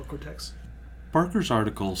dorsolateral prefrontal cortex. Barker's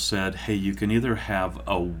article said, hey, you can either have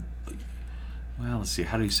let's see,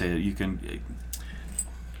 how do you say it?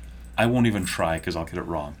 I won't even try because I'll get it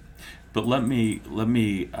wrong. But let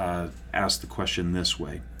me ask the question this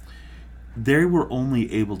way. They were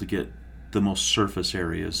only able to get the most surface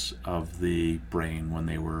areas of the brain when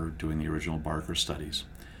they were doing the original Barker studies.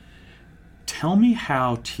 Tell me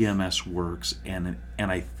how TMS works, and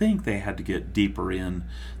I think they had to get deeper in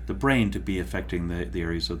the brain to be affecting the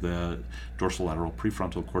areas of the dorsolateral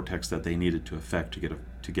prefrontal cortex that they needed to affect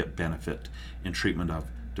to get benefit in treatment of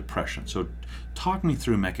depression. So talk me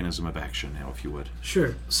through mechanism of action now, if you would.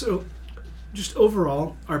 Sure. So just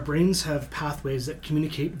overall, our brains have pathways that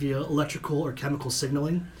communicate via electrical or chemical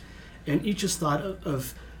signaling, and each thought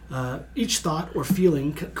or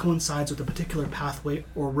feeling coincides with a particular pathway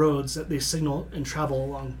or roads that they signal and travel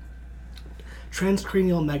along.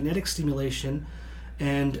 Transcranial magnetic stimulation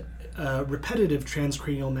and repetitive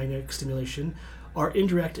transcranial magnetic stimulation are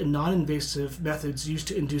indirect and non-invasive methods used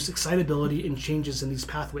to induce excitability and changes in these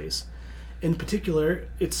pathways. In particular,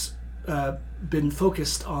 it's been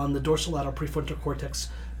focused on the dorsolateral prefrontal cortex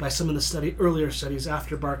by some of the earlier studies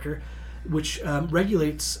after Barker, which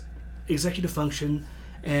regulates executive function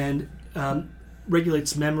and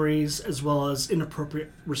regulates memories as well as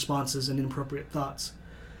inappropriate responses and inappropriate thoughts.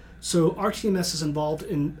 So RTMS is involved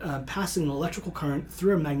in passing an electrical current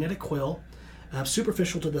through a magnetic coil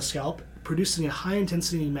superficial to the scalp, producing a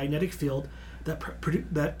high-intensity magnetic field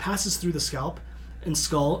that passes through the scalp and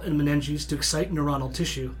skull and meninges to excite neuronal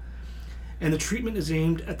tissue. And the treatment is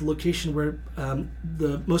aimed at the location where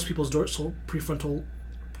most people's dorsal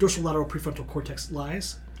lateral prefrontal cortex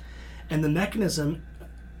lies. And the mechanism,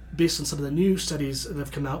 based on some of the new studies that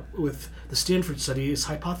have come out with the Stanford study, is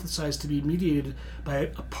hypothesized to be mediated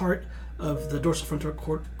by a part of the dorsal frontal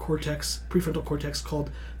prefrontal cortex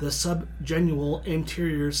called the subgenual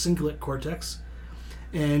anterior cingulate cortex.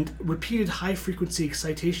 And repeated high-frequency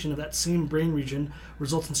excitation of that same brain region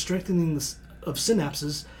results in strengthening of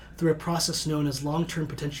synapses through a process known as long-term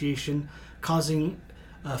potentiation, causing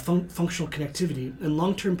functional connectivity. And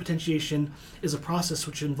long-term potentiation is a process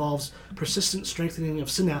which involves persistent strengthening of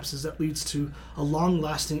synapses that leads to a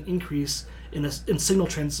long-lasting increase in signal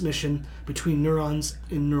transmission between neurons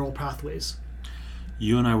in neural pathways.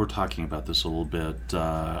 You and I were talking about this a little bit,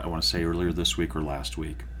 I want to say earlier this week or last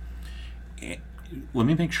week. Let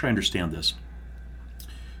me make sure I understand this.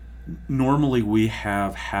 Normally we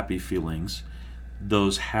have happy feelings.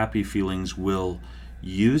 Those happy feelings will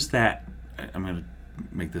use that, I'm going to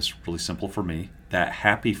make this really simple for me, that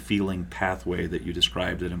happy feeling pathway that you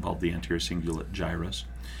described that involved the anterior cingulate gyrus,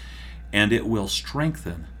 and it will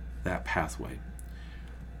strengthen that pathway.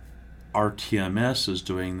 RTMS is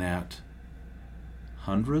doing that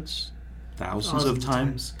hundreds, thousands of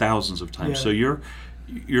times. Yeah. So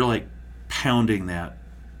you're like pounding that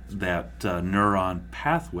neuron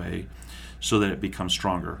pathway so that it becomes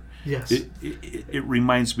stronger. Yes. It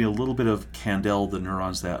reminds me a little bit of Candel, the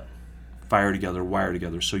neurons that fire together, wire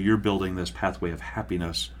together. So you're building this pathway of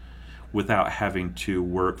happiness without having to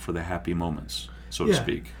work for the happy moments, so to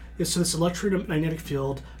speak. Yeah, so this electromagnetic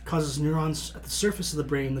field causes neurons at the surface of the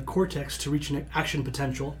brain, the cortex, to reach an action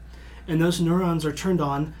potential. And those neurons are turned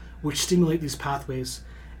on, which stimulate these pathways.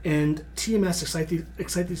 And TMS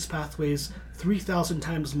excite these pathways 3,000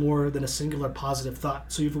 times more than a singular positive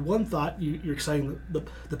thought. So you have one thought, you're exciting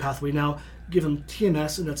the pathway. Now give them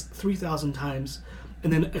TMS, and that's 3,000 times.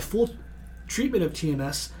 And then a full treatment of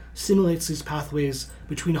TMS stimulates these pathways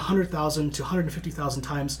between 100,000 to 150,000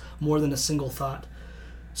 times more than a single thought.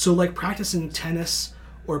 So like practicing tennis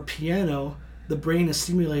or piano, the brain is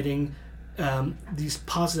stimulating these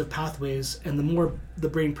positive pathways, and the more the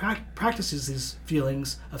brain practices these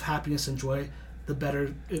feelings of happiness and joy, the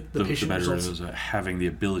better the patient better results. it is at having the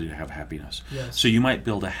ability to have happiness. Yes. So you might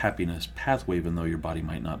build a happiness pathway even though your body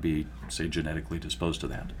might not be, say, genetically disposed to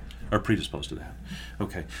that or predisposed to that.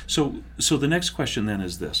 Okay. So the next question then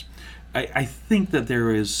is this. I think that there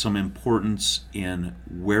is some importance in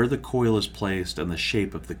where the coil is placed and the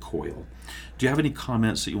shape of the coil. Do you have any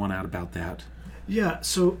comments that you want to add about that? Yeah,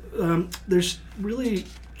 so there's really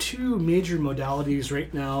two major modalities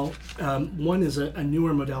right now. One is a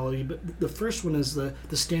newer modality, but the first one is the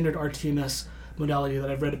standard RTMS modality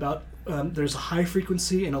that I've read about. There's a high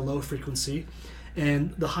frequency and a low frequency,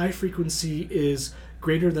 and the high frequency is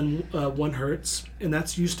greater than 1 hertz, and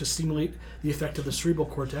that's used to stimulate the effect of the cerebral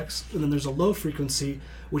cortex. And then there's a low frequency,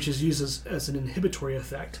 which is used as an inhibitory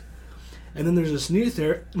effect. And then there's this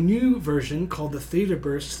new version called the theta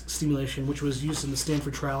burst stimulation, which was used in the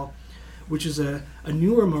Stanford trial, which is a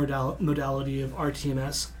newer modality of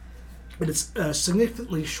RTMS, but it's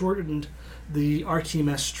significantly shortened the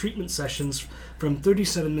RTMS treatment sessions from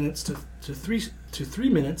 37 minutes to 3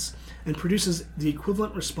 minutes, and produces the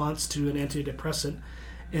equivalent response to an antidepressant.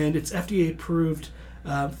 And it's FDA approved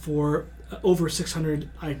for over 600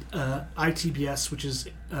 ITBS, which is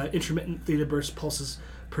intermittent theta burst pulses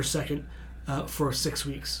per second, for 6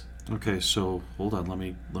 weeks. Okay, so hold on. Let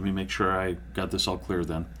me make sure I got this all clear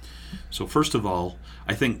then. So first of all,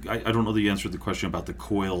 I think I don't know that you answered the question about the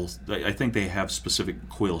coils. I think they have specific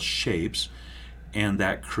coil shapes, and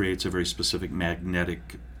that creates a very specific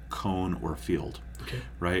magnetic cone or field. Okay.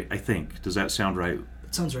 Right? I think. Does that sound right?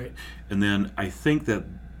 That sounds right. And then I think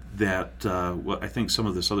I think some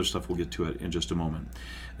of this other stuff, we'll get to it in just a moment.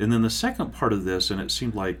 And then the second part of this, and it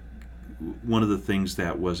seemed like one of the things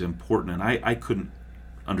that was important, and I couldn't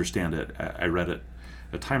understand it. I read it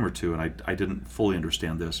a time or two, and I didn't fully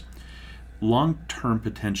understand this. Long-term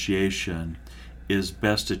potentiation is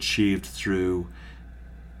best achieved through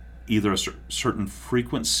either a certain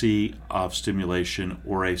frequency of stimulation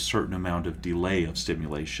or a certain amount of delay of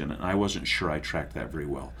stimulation, and I wasn't sure I tracked that very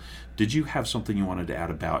well. Did you have something you wanted to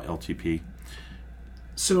add about LTP?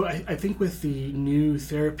 So I think with the new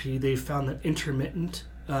therapy, they've found that intermittent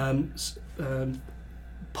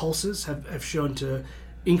pulses have shown to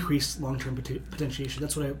increase long-term potentiation.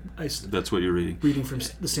 That's what That's what you're reading. Reading from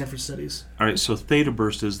the Stanford studies. All right. So theta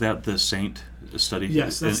burst, is that the Saint study?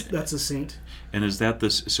 Yes, that's a Saint. And is that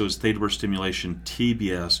this? So is theta burst stimulation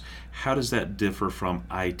TBS? How does that differ from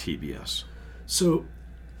ITBS? So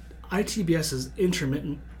ITBS is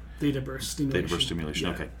intermittent theta burst stimulation. Theta burst stimulation.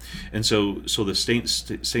 Yeah. Okay. And so the Saint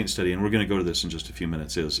study, and we're going to go to this in just a few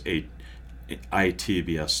minutes, is a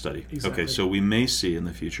ITBS study. Exactly. Okay. So we may see in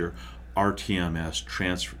the future RTMS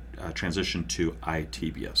transition to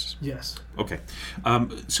ITBS. Yes. Okay.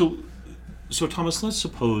 So Thomas, let's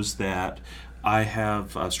suppose that I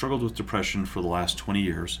have struggled with depression for the last 20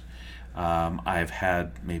 years. I've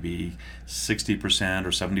had maybe 60% or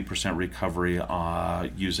 70% recovery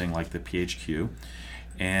using like the PHQ,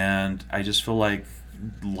 and I just feel like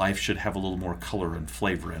life should have a little more color and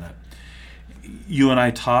flavor in it. You and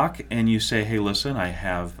I talk, and you say, "Hey, listen, I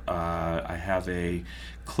have a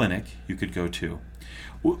clinic you could go to."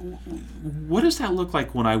 What does that look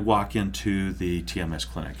like when I walk into the TMS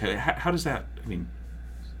clinic? How does that? I mean,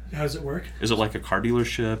 how does it work? Is it like a car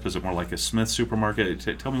dealership? Is it more like a Smith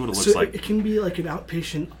supermarket? Tell me what it looks like. It can be like an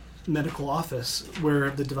outpatient medical office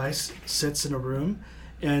where the device sits in a room,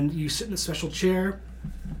 and you sit in a special chair.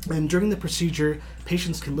 And during the procedure,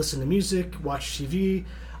 patients can listen to music, watch TV.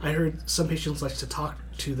 I heard some patients like to talk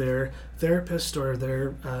to their therapist or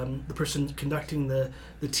their the person conducting the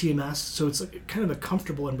TMS. So it's like kind of a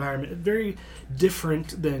comfortable environment. Very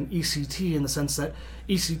different than ECT in the sense that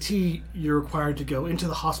ECT, you're required to go into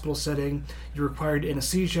the hospital setting. You're required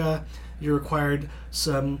anesthesia. You're required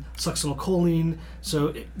some succinylcholine.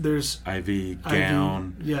 So there's IV,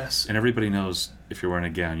 gown. Yes. And everybody knows if you're wearing a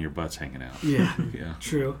gown, your butt's hanging out. Yeah. Yeah.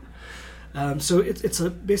 True. So it's a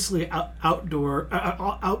basically outdoor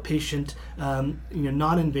outpatient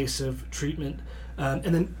non-invasive treatment, and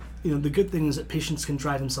then the good thing is that patients can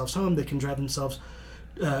drive themselves home. They can drive themselves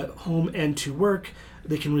home and to work.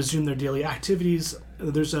 They can resume their daily activities.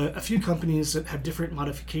 There's a few companies that have different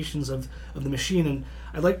modifications of the machine, and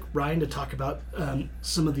I'd like Ryan to talk about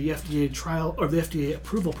some of the FDA trial or the FDA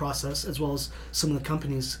approval process, as well as some of the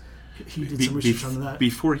companies. He did some research on that.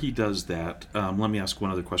 Before he does that, let me ask one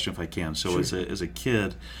other question if I can. So Sure. as a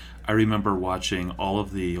kid, I remember watching all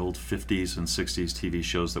of the old 50s and 60s TV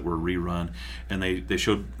shows that were rerun, and they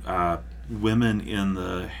showed women in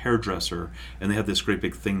the hairdresser, and they had this great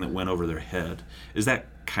big thing that went over their head. Is that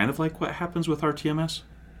kind of like what happens with RTMS?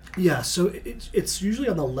 Yeah, so it's usually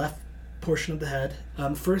on the left portion of the head.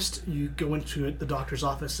 First, you go into the doctor's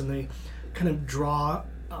office, and they kind of draw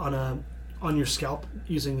on your scalp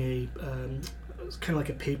using a kind of like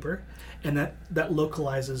a paper, and that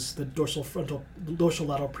localizes the dorsal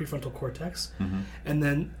lateral prefrontal cortex. Mm-hmm. And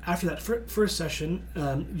then after that first session,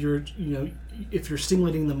 if you're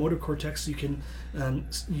stimulating the motor cortex, you can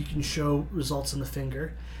show results in the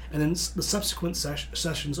finger. And then the subsequent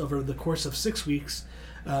sessions over the course of 6 weeks,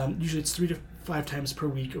 usually it's 3 to 5 times per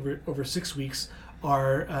week over 6 weeks,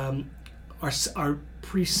 are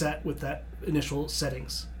preset with that initial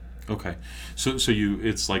settings. Okay, so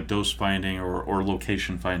it's like dose finding or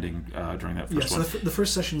location finding during that first one. So the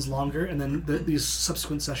first session's longer, and then these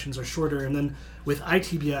subsequent sessions are shorter, and then with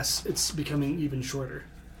ITBS, it's becoming even shorter.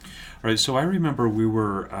 All right, so I remember we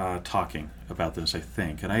were talking about this, I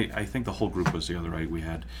think, and I think the whole group was together, right? We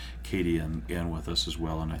had Katie and Ann with us as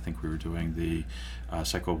well, and I think we were doing the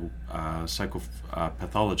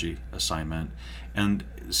psychopathology assignment. And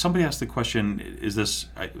somebody asked the question, is this,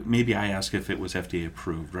 maybe I asked if it was FDA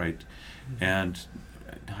approved, right? Mm-hmm. And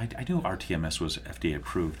I knew RTMS was FDA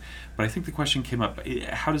approved, but I think the question came up,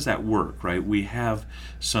 how does that work, right? We have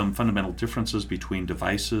some fundamental differences between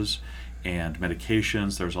devices and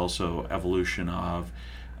medications. There's also evolution of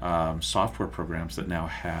software programs that now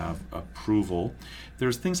have approval.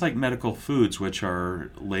 There's things like medical foods, which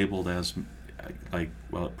are labeled as it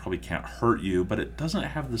probably can't hurt you, but it doesn't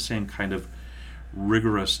have the same kind of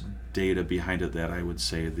rigorous data behind it that I would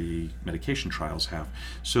say the medication trials have.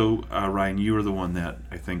 So Ryan, you were the one that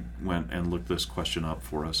I think went and looked this question up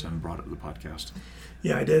for us and brought it to the podcast.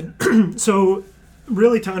 Yeah, I did. So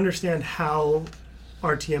really, to understand how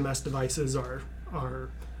RTMS devices are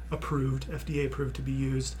approved, FDA approved to be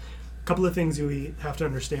used, a couple of things we have to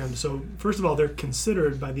understand. So first of all, they're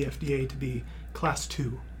considered by the FDA to be Class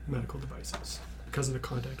 2 medical devices because of the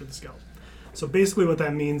contact with the scalp. So basically what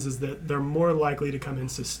that means is that they're more likely to come in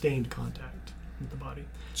sustained contact with the body.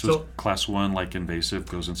 So Class 1, like invasive,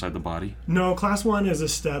 goes inside the body? No, Class 1 is a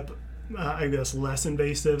step, less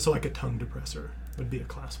invasive, so like a tongue depressor would be a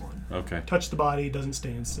Class 1. Okay. Touch the body, doesn't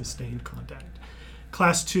stay in sustained contact.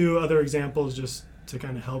 Class 2, other examples just to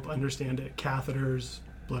kind of help understand it, catheters,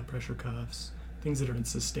 blood pressure cuffs, things that are in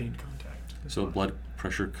sustained contact. So blood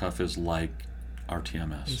pressure cuff is like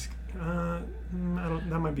RTMS.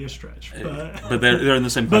 That might be a stretch, but But they're in the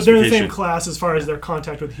same but they're in the classification. same class as far as their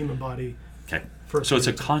contact with the human body. Okay. For So it's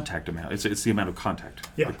a period of time. contact amount. It's the amount of contact.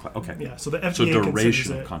 Yeah. Okay. Yeah. So the FDA So considers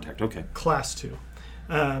duration of it contact. Okay. class 2.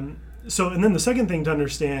 And then the second thing to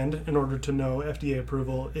understand in order to know FDA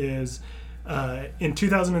approval is in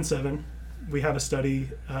 2007, we have a study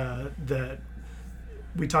that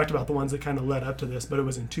we talked about the ones that kind of led up to this, but it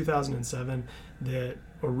was in 2007 that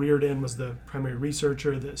O'Riordan was the primary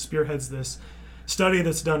researcher that spearheads this study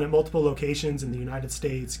that's done at multiple locations in the United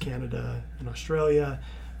States, Canada, and Australia.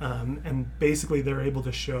 And basically they're able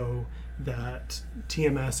to show that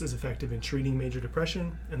TMS is effective in treating major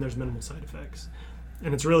depression and there's minimal side effects.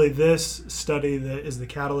 And it's really this study that is the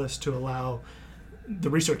catalyst to allow the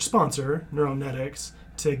research sponsor, Neuronetics,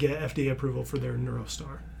 to get FDA approval for their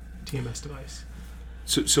NeuroStar TMS device.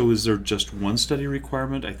 So is there just one study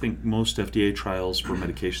requirement? I think most FDA trials for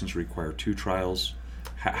medications require 2 trials.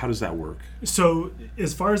 How does that work? So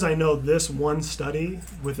as far as I know, this one study,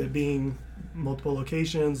 with it being multiple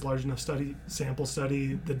locations, large enough sample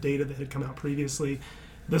study, the data that had come out previously,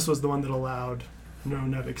 this was the one that allowed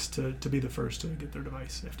Neuronetics to be the first to get their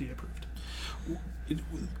device FDA approved.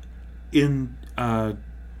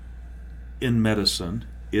 In medicine,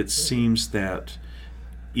 it seems that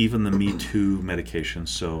even the Me Too medications,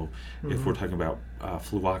 so if we're talking about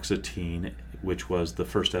fluoxetine, which was the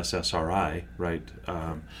first SSRI, right?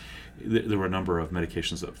 There were a number of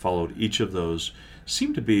medications that followed. Each of those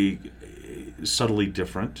seemed to be subtly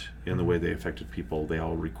different in the way they affected people. They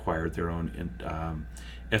all required their own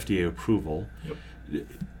FDA approval. Yep.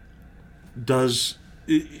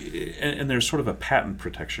 And there's sort of a patent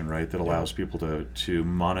protection, right, that allows people to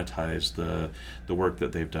monetize the work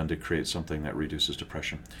that they've done to create something that reduces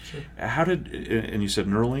depression. Sure. And you said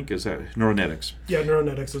Neuralink, is that Neuronetics? Yeah,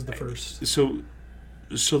 Neuronetics was the first. So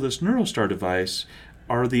this NeuroStar device,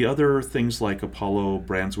 are the other things like Apollo,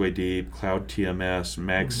 Brandsway Deep, Cloud TMS,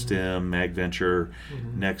 MagStim, MagVenture,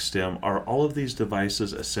 NextStim, are all of these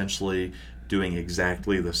devices essentially doing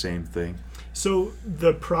exactly the same thing? So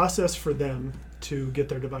the process for them to get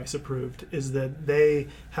their device approved is that they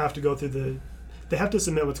have to go through they have to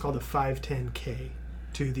submit what's called a 510K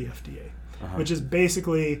to the FDA, which is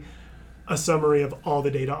basically a summary of all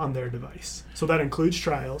the data on their device. So that includes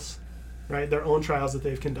trials, right? Their own trials that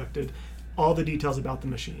they've conducted, all the details about the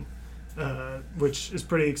machine, which is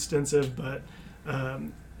pretty extensive, but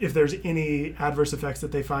if there's any adverse effects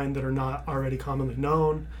that they find that are not already commonly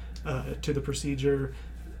known to the procedure,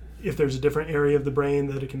 if there's a different area of the brain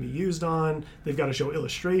that it can be used on, they've got to show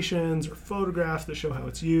illustrations or photographs that show how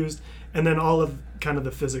it's used, and then all of kind of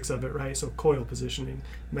the physics of it, right? So coil positioning,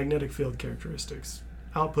 magnetic field characteristics,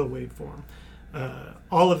 output waveform.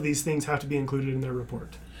 All of these things have to be included in their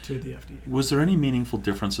report to the FDA. Was there any meaningful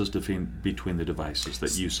differences between the devices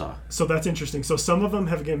that you saw? So that's interesting. So some of them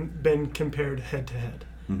have been compared head to head,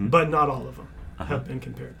 but not all of them have been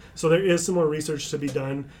compared. So there is some more research to be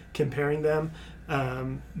done comparing them.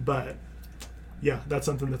 But yeah, that's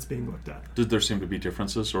something that's being looked at. Did there seem to be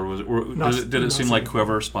differences, or Not- did it not seem like significant.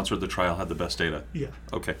 whoever sponsored the trial had the best data? Yeah,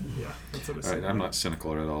 Okay. yeah, that's what it All right, seemed I'm like. not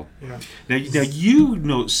cynical at all. Yeah, Now you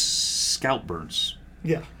know scalp burns.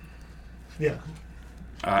 yeah, yeah,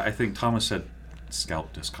 I think Thomas said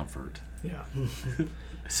scalp discomfort. yeah.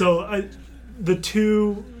 So the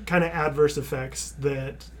two kind of adverse effects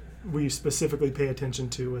that we specifically pay attention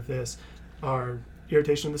to with this are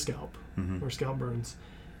irritation of the scalp, or scalp burns,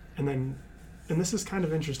 and this is kind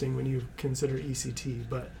of interesting when you consider ECT,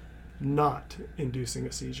 but not inducing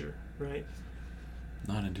a seizure, right?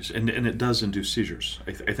 Not induced, and it does induce seizures.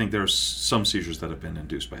 I think there are some seizures that have been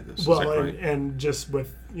induced by this. Well, Is that right? and just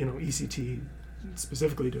with ECT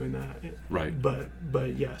specifically doing that, Right.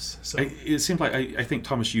 But yes, so It seemed like I think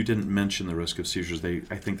Thomas, you didn't mention the risk of seizures. I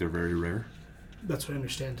think they're very rare. That's what I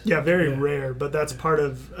understand. yeah, very rare, but that's part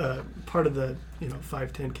of the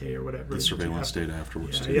 510K or whatever. The that you surveillance have- data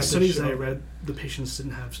afterwards. Yeah, too. yeah. The studies sure. I read, the patients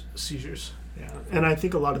didn't have seizures. Yeah, and I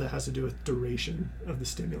think a lot of that has to do with duration of the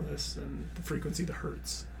stimulus and the frequency, the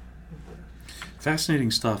hertz. Fascinating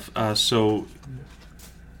stuff. So,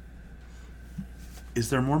 is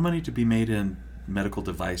there more money to be made in medical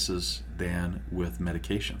devices than with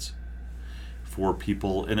medications for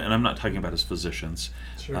people? And I'm not talking about as physicians.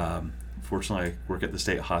 Sure. Fortunately, I work at the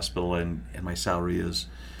state hospital, and my salary is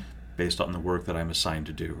based on the work that I'm assigned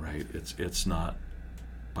to do. Right? It's not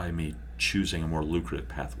by me choosing a more lucrative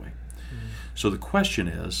pathway. So the question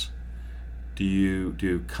is,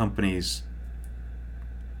 do companies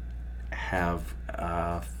have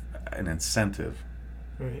an incentive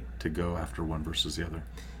Right. to go after one versus the other?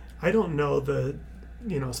 I don't know the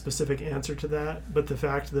specific answer to that, but the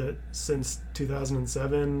fact that since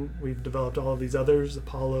 2007 we've developed all of these others,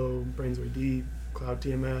 Apollo, BrainsWay Deep, Cloud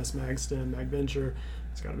TMS, MagStim, MagVenture,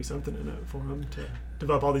 there's got to be something in it for them to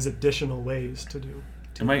develop all these additional ways to do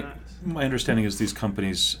And my TMS. understanding is these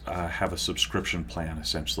companies have a subscription plan,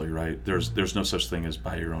 essentially, right? There's no such thing as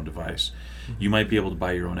buy your own device. Mm-hmm. You might be able to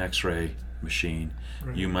buy your own X-ray machine.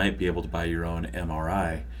 Right. You might be able to buy your own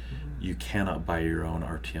MRI. Mhm. You cannot buy your own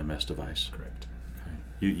RTMS device. Correct. Okay.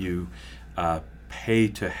 You pay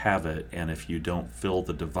to have it, and if you don't fill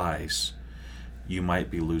the device, you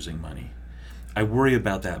might be losing money. I worry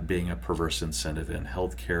about that being a perverse incentive in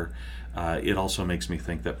healthcare. It also makes me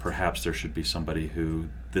think that perhaps there should be somebody who,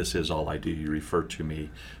 this is all I do. You refer to me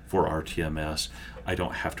for RTMS. I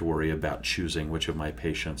don't have to worry about choosing which of my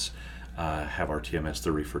patients have RTMS.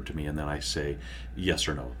 They're referred to me, and then I say yes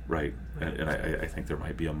or no, right? And I think there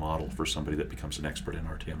might be a model for somebody that becomes an expert in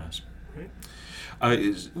RTMS. Right.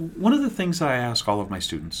 One of the things I ask all of my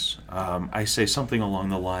students, I say something along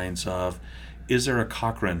the lines of, is there a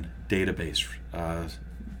Cochrane database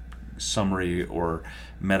summary or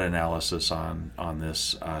meta-analysis on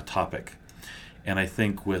this topic? And I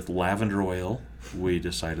think with lavender oil, we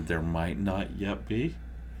decided there might not yet be.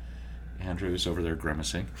 Andrew's over there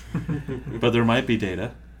grimacing. But there might be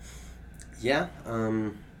data. Yeah,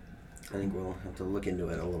 I think we'll have to look into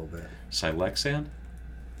it a little bit. Silexan?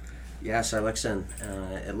 Yeah, Silexan.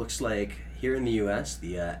 It looks like here in the U.S.,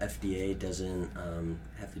 the FDA doesn't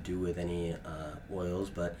have to do with any oils,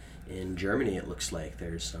 but in Germany, it looks like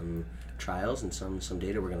there's some trials and some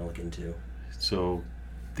data we're going to look into. So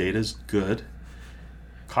data's good.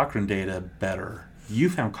 Cochrane data better. You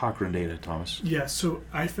found Cochrane data, Thomas. Yeah, so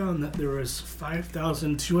I found that there was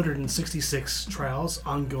 5,266 trials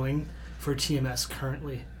ongoing for TMS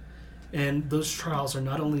currently. And those trials are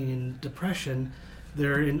not only in depression,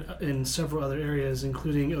 they're in several other areas,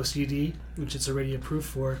 including OCD, which it's already approved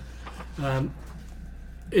for. In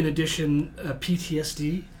addition,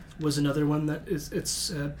 PTSD was another one that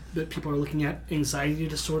that people are looking at. Anxiety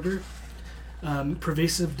disorder,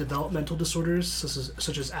 pervasive developmental disorders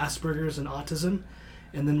such as Asperger's and autism,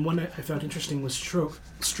 and then one I found interesting was stroke.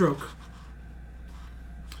 Stroke.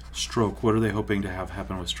 What are they hoping to have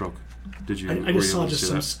happen with stroke? Did you? I just saw able to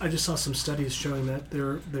see that? I just saw some studies showing that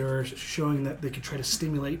they're showing that they could try to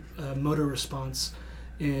stimulate motor response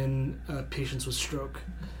in patients with stroke.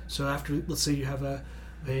 So after, let's say you have a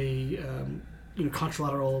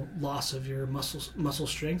contralateral loss of your muscle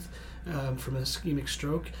strength from an ischemic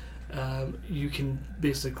stroke, you can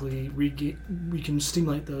basically we can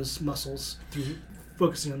stimulate those muscles through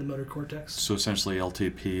focusing on the motor cortex. So essentially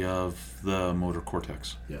LTP of the motor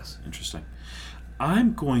cortex. Yes. Interesting.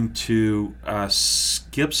 I'm going to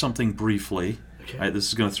skip something briefly. Okay. This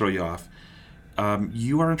is going to throw you off.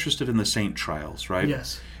 You are interested in the Saint trials, right?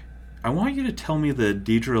 Yes. I want you to tell me the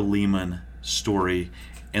Deidre Lehman story,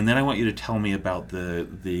 and then I want you to tell me about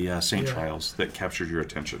the Saint trials that captured your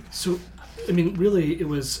attention. So, I mean, really, it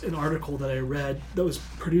was an article that I read that was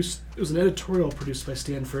produced. It was an editorial produced by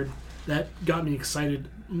Stanford that got me excited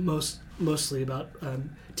mostly about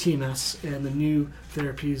TMS and the new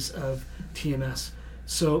therapies of TMS.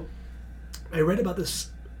 So, I read about this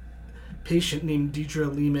patient named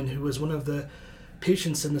Deidre Lehman, who was one of the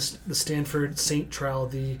patients in the Stanford Saint trial,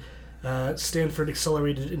 the Stanford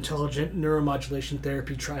Accelerated Intelligent Neuromodulation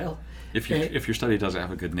Therapy trial. If your study doesn't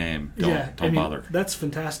have a good name, don't bother. That's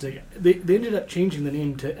fantastic. They ended up changing the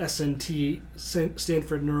name to SNT,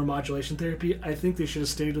 Stanford Neuromodulation Therapy. I think they should have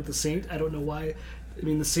stayed with the Saint. I don't know why. I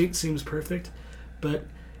mean, the Saint seems perfect, but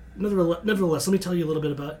nevertheless, let me tell you a little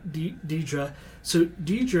bit about Deidre. So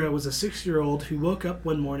Deidre was a 6-year-old who woke up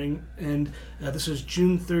one morning, and this was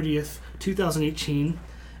June 30th, 2018,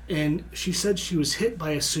 and she said she was hit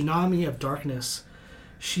by a tsunami of darkness.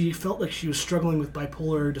 She felt like she was struggling with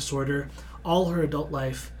bipolar disorder all her adult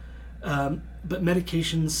life, but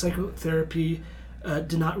medications, psychotherapy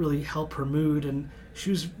did not really help her mood, and she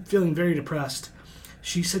was feeling very depressed.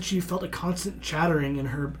 She said she felt a constant chattering in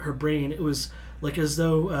her brain. It was like as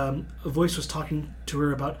though a voice was talking to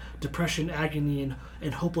her about depression, agony,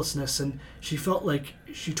 and hopelessness, and she felt like,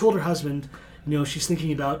 she told her husband, she's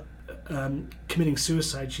thinking about committing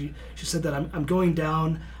suicide. She said that I'm going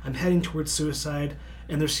down, I'm heading towards suicide,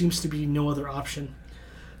 and there seems to be no other option.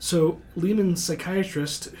 So Lehman's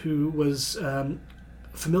psychiatrist, who was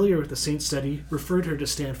familiar with the Saint study, referred her to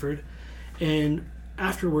Stanford, and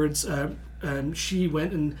afterwards she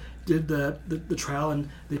went and did the trial, and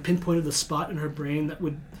they pinpointed the spot in her brain that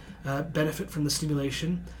would benefit from the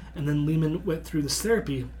stimulation, and then Lehman went through this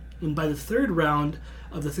therapy, and by the third round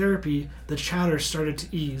of the therapy, the chatter started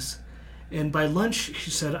to ease, and by lunch, she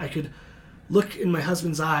said, I could look in my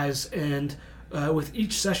husband's eyes, and with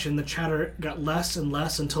each session, the chatter got less and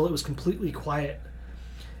less until it was completely quiet.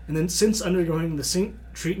 And then since undergoing the Saint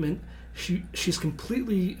treatment, she's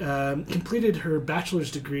completely completed her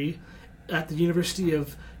bachelor's degree at the University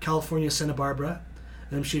of California, Santa Barbara.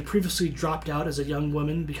 She had previously dropped out as a young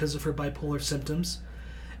woman because of her bipolar symptoms.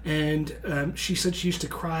 And she said she used to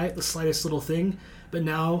cry at the slightest little thing, but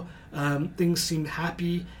now things seem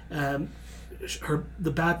happy.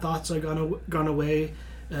 The bad thoughts are gone away.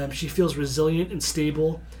 She feels resilient and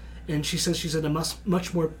stable, and she says she's in a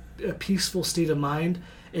much more peaceful state of mind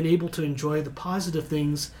and able to enjoy the positive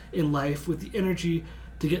things in life with the energy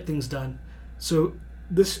to get things done. So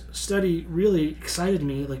this study really excited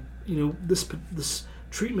me. Like, this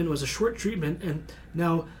treatment was a short treatment, and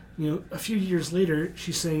now, a few years later,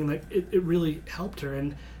 she's saying like it really helped her,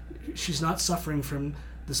 and she's not suffering from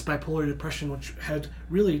this bipolar depression, which had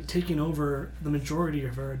really taken over the majority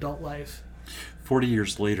of her adult life. 40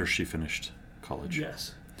 years later, she finished college.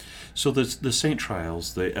 Yes. So the Saint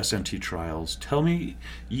trials, the SNT trials, tell me,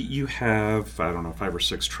 you have, I don't know, 5 or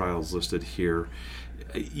 6 trials listed here.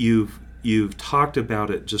 You've talked about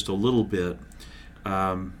it just a little bit.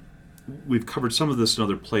 We've covered some of this in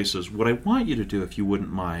other places. What I want you to do, if you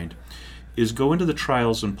wouldn't mind, is go into the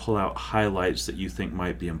trials and pull out highlights that you think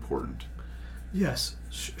might be important. Yes,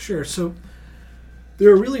 sure. So there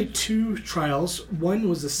are really 2 trials. One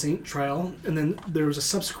was the Saint trial, and then there was a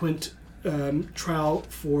subsequent trial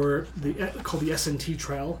called the SNT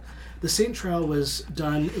trial. The Saint trial was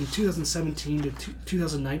done in 2017 to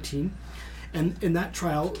 2019, and in that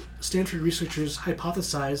trial, Stanford researchers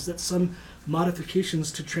hypothesized that some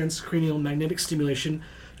modifications to transcranial magnetic stimulation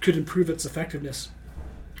could improve its effectiveness.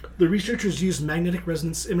 The researchers used magnetic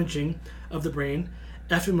resonance imaging of the brain,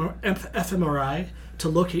 fMRI, to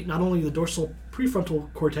locate not only the dorsal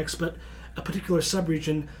prefrontal cortex, but a particular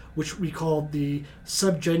subregion which we call the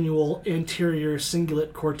subgenual anterior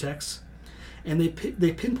cingulate cortex. And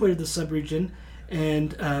they pinpointed the subregion,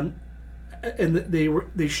 and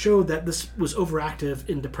they showed that this was overactive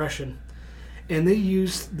in depression. And they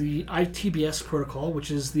used the ITBS protocol, which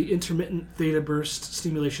is the intermittent theta burst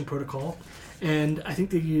stimulation protocol, and I think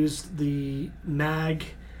they used the MAG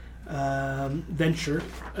Venture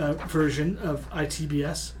version of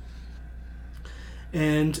ITBS.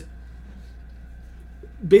 And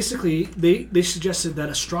basically, they suggested that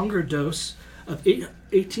a stronger dose of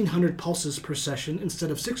 1,800 pulses per session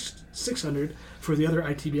instead of 600 for the other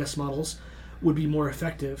ITBS models would be more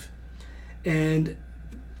effective. And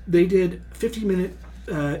they did 50-minute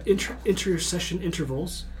inter-session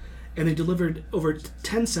intervals, and they delivered over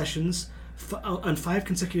 10 sessions on 5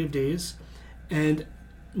 consecutive days, and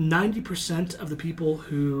 90% of the people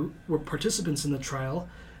who were participants in the trial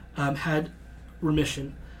had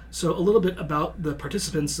remission. So a little bit about the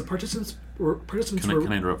participants. The participants were...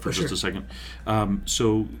 Can I interrupt for just sure. a second?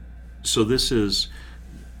 So this is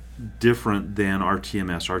different than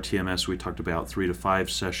RTMS. RTMS, we talked about 3 to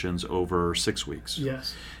 5 sessions over 6 weeks.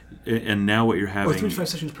 Yes. And now what you're having... 3 to 5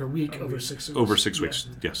 sessions per week over 6 weeks. Over 6 weeks,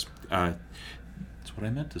 yes. That's what I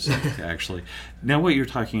meant to say, actually. Now what you're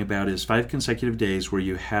talking about is 5 consecutive days where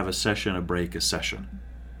you have a session, a break, a session.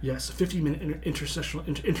 Yes, a 50-minute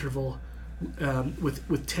interval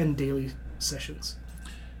with 10 daily sessions.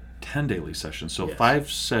 10 daily sessions. So yes.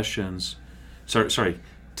 5 sessions... Sorry,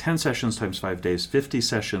 10 sessions times 5 days, 50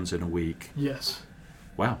 sessions in a week. Yes.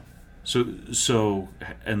 Wow. So,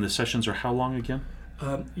 and the sessions are how long again?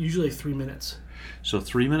 Usually 3 minutes. So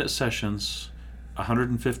 3-minute sessions,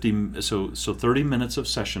 150. So 30 minutes of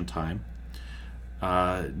session time,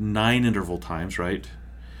 9 interval times, right?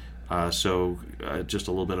 So just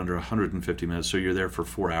a little bit under 150 minutes. So you're there for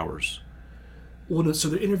 4 hours. Well, no, so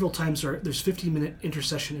the interval times there's 50-minute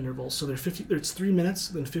intercession intervals. So there's 3 minutes,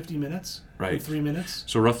 then 50 minutes, right? And 3 minutes.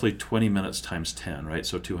 So roughly 20 minutes times 10, right?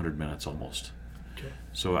 So 200 minutes almost. Okay.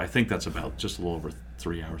 So I think that's about just a little over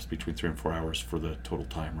 3 hours, between 3 and 4 hours for the total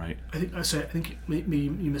time, right? I think maybe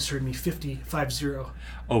you misheard me. 50.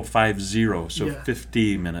 Oh, 50. So yeah.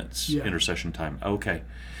 50 minutes yeah. intercession time. Okay.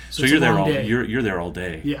 So it's you're there long all day. you're there all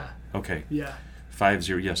day. Yeah. Okay. Yeah.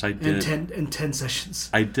 50. Yes, I did. And 10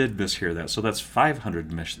 sessions. I did mishear that. So that's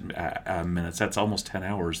 500 minutes. That's almost 10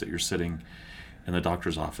 hours that you're sitting in the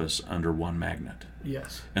doctor's office under one magnet.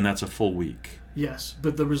 Yes. And that's a full week. Yes,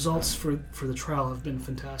 but the results for the trial have been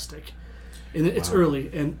fantastic. And it's Wow.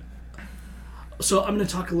 early. And so I'm going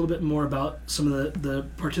to talk a little bit more about some of the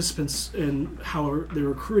participants and how they were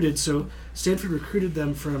recruited. So Stanford recruited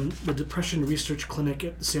them from the Depression Research Clinic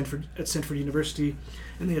at Stanford University,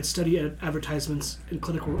 and they had study advertisements and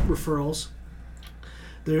clinical referrals.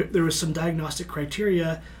 There was some diagnostic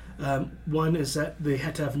criteria One is that they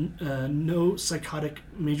had to have non-psychotic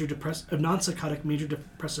major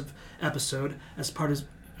depressive episode as part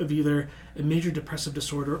of either a major depressive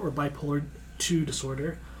disorder or bipolar 2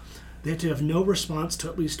 disorder. They had to have no response to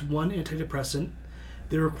at least one antidepressant.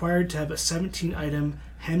 They're required to have a 17-item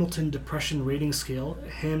Hamilton Depression Rating Scale, a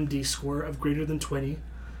HAM-D score of greater than 20,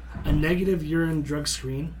 a negative urine drug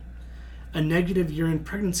screen, a negative urine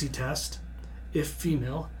pregnancy test, if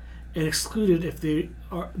female, and excluded if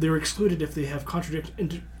they're excluded if they have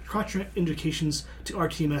contraindications to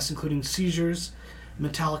RTMS, including seizures,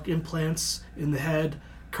 metallic implants in the head,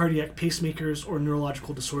 cardiac pacemakers, or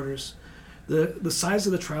neurological disorders. The size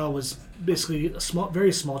of the trial was basically a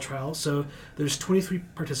very small trial. So there's 23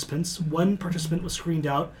 participants. One participant was screened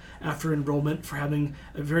out after enrollment for having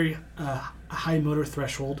a very high motor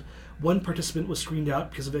threshold. One participant was screened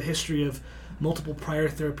out because of a history of multiple prior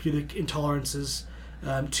therapeutic intolerances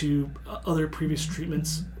to other previous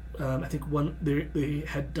treatments. I think they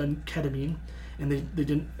had done ketamine, and they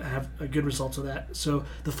didn't have good results of that. So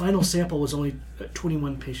the final sample was only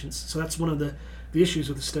 21 patients. So that's one of the issues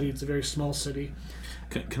with the study. It's a very small study.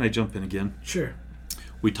 Can I jump in again? Sure.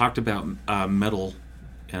 We talked about metal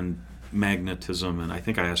and magnetism, and I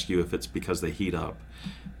think I asked you if it's because they heat up.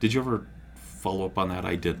 Did you ever follow up on that?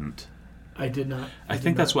 I didn't. I did not. I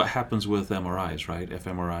think that's what happens with MRIs, right?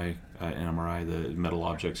 fMRI and MRI, the metal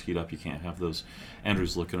objects heat up. You can't have those.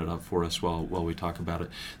 Andrew's looking it up for us while we talk about it.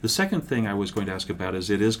 The second thing I was going to ask about is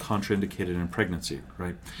it is contraindicated in pregnancy,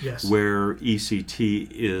 right? Yes. Where ECT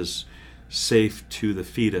is safe to the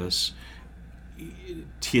fetus,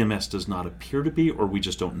 TMS does not appear to be, or we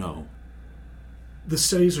just don't know. The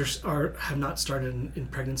studies have not started in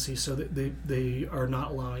pregnancy, so they are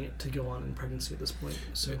not allowing it to go on in pregnancy at this point.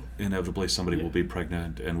 So inevitably somebody will be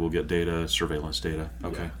pregnant and we'll get data, surveillance data.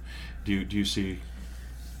 Okay. Yeah. Do you see?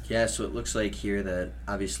 Yeah, so it looks like here that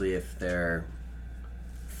obviously if they're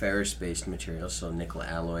ferrous-based materials, so nickel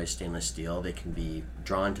alloy, stainless steel, they can be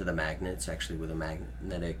drawn to the magnets actually with a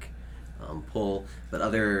magnetic pull, but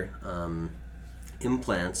other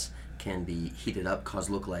implants can be heated up, cause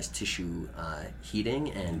localized tissue heating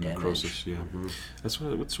and damage. Necrosis, yeah. Mm-hmm. That's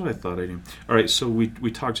what I thought I knew. All right, so we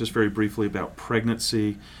talked just very briefly about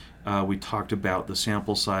pregnancy. We talked about the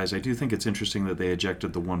sample size. I do think it's interesting that they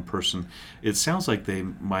ejected the one person. It sounds like they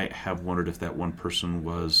might have wondered if that one person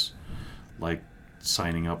was like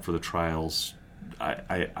signing up for the trials.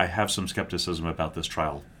 I have some skepticism about this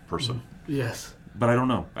trial person. Mm-hmm. Yes. But I don't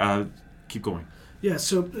know. Keep going. Yeah,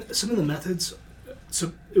 so some of the methods...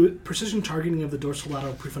 So precision targeting of the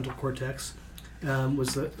dorsolateral prefrontal cortex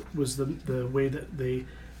was the way that they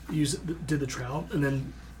did the trial, and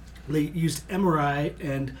then they used MRI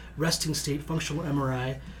and resting state functional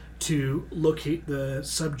MRI to locate the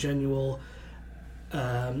subgenual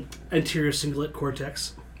anterior cingulate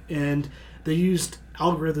cortex, and they used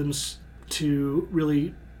algorithms to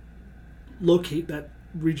really locate that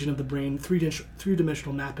region of the brain,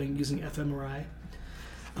 three-dimensional mapping using fMRI.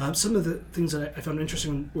 Some of the things that I found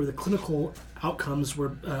interesting were the clinical outcomes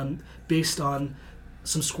were based on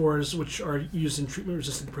some scores which are used in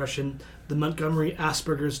treatment-resistant depression. The Montgomery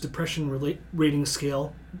Asperger's Depression Rating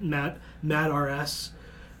Scale, MADRS,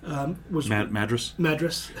 was Madras.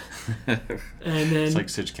 And then it's like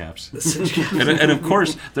Sidge caps. and of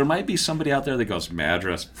course, there might be somebody out there that goes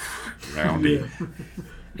Madras, roundy. Yeah.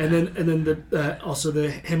 And then also the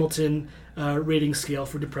Hamilton Rating Scale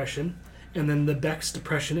for depression. And then the Beck's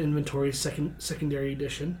Depression Inventory secondary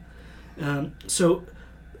edition.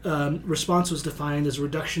 Response was defined as a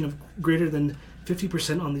reduction of greater than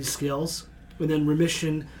 50% on these scales. And then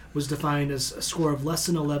remission was defined as a score of less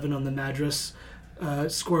than 11 on the MADRS,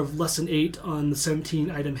 score of less than 8 on the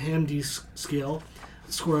 17-item HAM-D scale,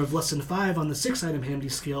 score of less than 5 on the 6-item HAM-D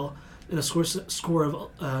scale, and a score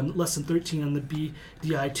of less than 13 on the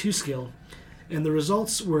BDI-2 scale. And the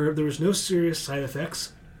results were there was no serious side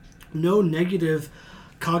effects, no negative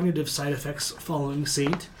cognitive side effects following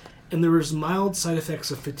SAINT, and there was mild side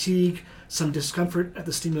effects of fatigue, some discomfort at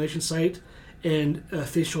the stimulation site, and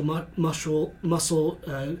facial muscle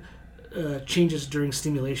changes during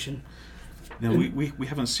stimulation. Now, we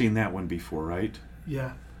haven't seen that one before, right?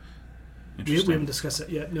 Yeah. We Interesting. haven't discussed that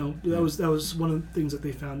yet. No, that was one of the things that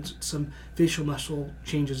they found, some facial muscle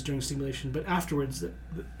changes during stimulation, but afterwards they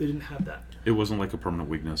didn't have that. It wasn't like a permanent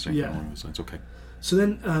weakness. Yeah. Along those lines. Okay. So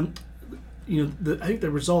then, I think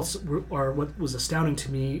the results are what was astounding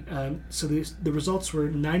to me. So the results were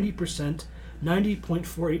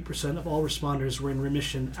 90.48% of all responders were in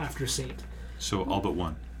remission after SAINT. So all but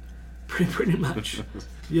one. Pretty much.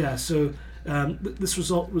 Yeah. So this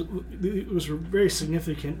result was very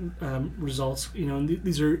significant results. And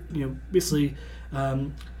these are basically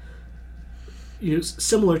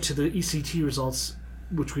similar to the ECT results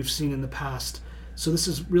which we've seen in the past. So this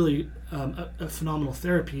is really a phenomenal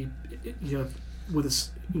therapy, with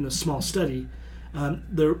a small study.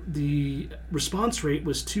 The response rate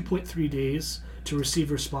was 2.3 days to receive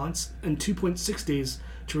response and 2.6 days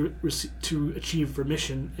to achieve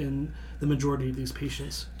remission in the majority of these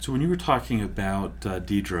patients. So when you were talking about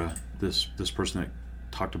Deidre, this person that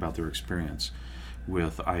talked about their experience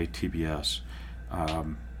with ITBS,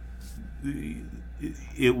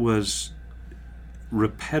 it was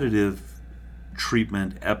repetitive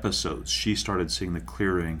treatment episodes. She started seeing the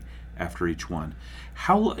clearing after each one.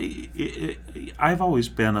 I've always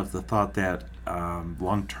been of the thought that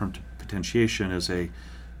long-term potentiation is a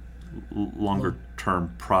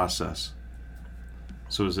longer-term process.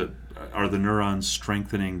 So are the neurons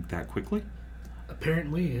strengthening that quickly?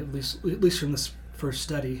 Apparently, at least from this first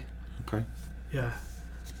study. Okay. Yeah.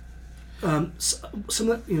 Some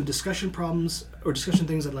of the discussion problems or discussion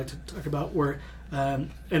things I'd like to talk about were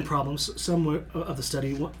and problems. Some of the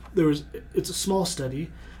study, it's a small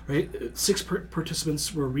study, right? 6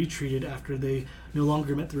 participants were retreated after they no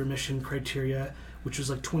longer met the remission criteria, which was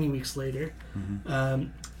like 20 weeks later. Mm-hmm.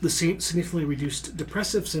 The significantly reduced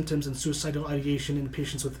depressive symptoms and suicidal ideation in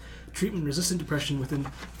patients with treatment-resistant depression within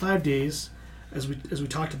 5 days, as we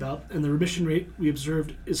talked about, and the remission rate we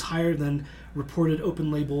observed is higher than reported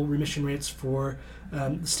open-label remission rates for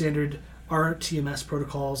the standard rTMS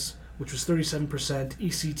protocols, which was 37%,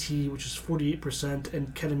 ECT, which is 48%,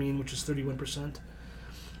 and ketamine, which is 31%.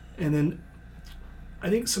 And then I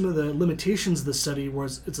think some of the limitations of the study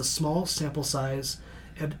was it's a small sample size,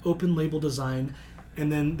 had open-label design,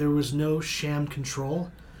 and then there was no sham control.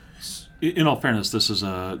 In all fairness, this is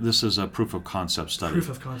a proof of concept study. Proof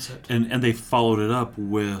of concept. And they followed it up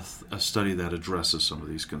with a study that addresses some of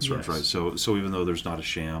these concerns, Yes. right? So even though there's not a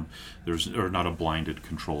sham, or not a blinded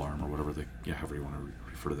control arm or whatever however you want to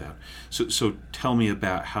refer to that. So tell me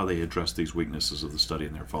about how they addressed these weaknesses of the study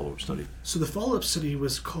in their follow-up study. So the follow-up study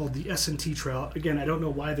was called the SNT trial. Again, I don't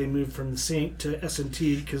know why they moved from the Saint to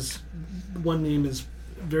SNT, because one name is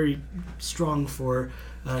very strong for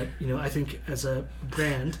I think as a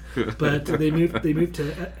brand, but they moved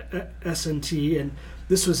to SNT, and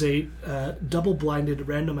this was a double-blinded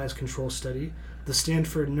randomized control study. The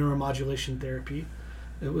Stanford Neuromodulation Therapy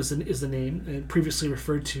is the name, and previously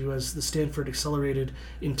referred to as the Stanford Accelerated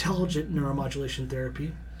Intelligent Neuromodulation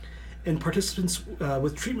Therapy. And participants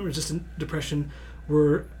with treatment-resistant depression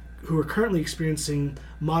who are currently experiencing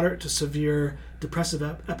moderate to severe depressive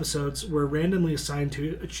episodes were randomly assigned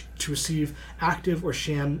to receive active or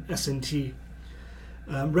sham SNT.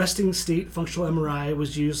 Resting state functional MRI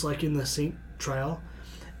was used like in the Saint trial,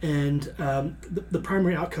 and the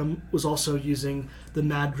primary outcome was also using the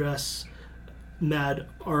MADRS 4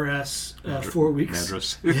 weeks.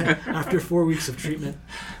 MADRS. Yeah, after 4 weeks of treatment.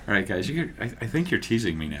 All right, guys, I think you're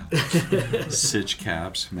teasing me now. SIDG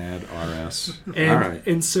CAPS, MADRS. All right.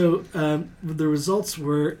 And so the results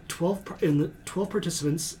were 12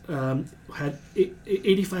 participants had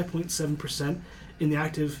 85.7% in the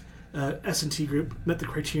active SNT group met the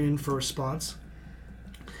criterion for response,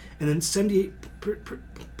 and then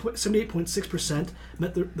 78.6%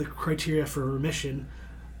 met the criteria for remission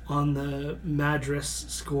on the MADRS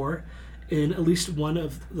score in at least one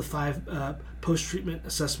of the 5 post-treatment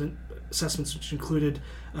assessments, which included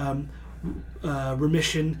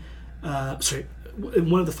remission. In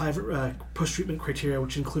one of the 5 post-treatment criteria,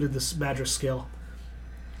 which included this MADRS scale.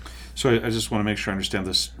 So I just want to make sure I understand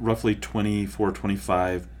this. Roughly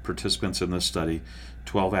 25 participants in this study,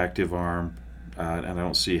 12 active arm, and I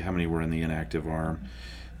don't see how many were in the inactive arm.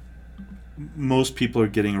 Most people are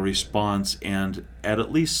getting a response, and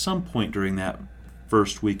at least some point during that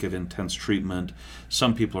first week of intense treatment,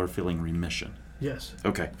 some people are feeling remission. Yes.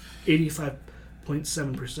 Okay.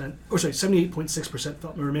 78.6%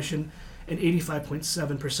 felt remission, and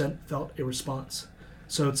 85.7% felt a response.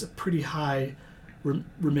 So it's a pretty high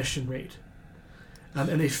remission rate,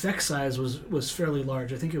 and the effect size was fairly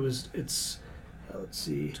large. I think let's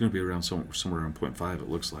see. It's going to be around somewhere around 0.5, it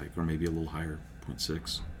looks like, or maybe a little higher,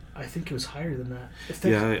 0.6. I think it was higher than that.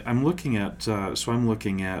 I'm looking at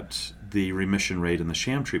the remission rate in the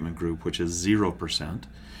sham treatment group, which is 0%,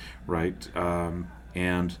 right?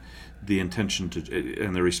 And the intention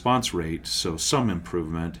and the response rate, so some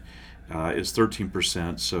improvement, is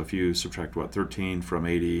 13%. So if you subtract 13 from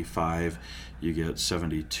 85, you get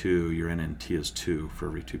 72. Your NNT is 2 for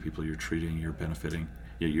every 2 people you're treating. You're benefiting.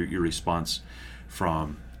 Your response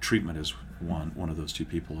from treatment is one of those 2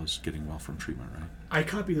 people is getting well from treatment, right? I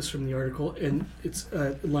copied this from the article, and it's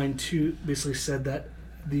line 2 basically said that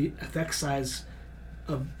the effect size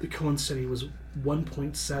of the Cohen study was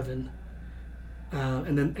 1.7,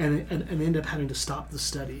 and then end up having to stop the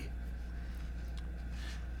study,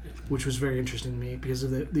 which was very interesting to me because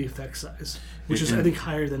of the effect size, which is I think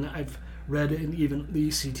higher than I've read in even the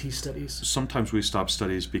ECT studies. Sometimes we stop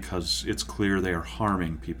studies because it's clear they are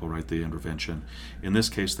harming people, right, the intervention. In this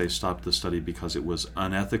case, they stopped the study because it was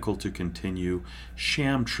unethical to continue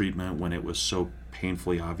sham treatment when it was so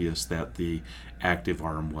painfully obvious that the active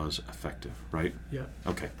arm was effective, right? Yeah.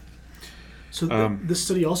 Okay. So this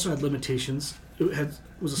study also had limitations. It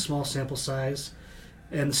was a small sample size,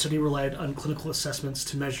 and the study relied on clinical assessments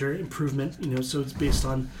to measure improvement. So it's based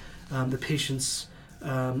on the patient's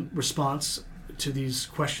response to these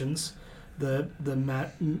questions, the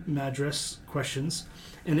MADRS questions,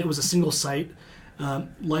 and it was a single site.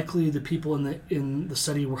 Likely, the people in the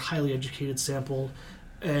study were highly educated sample,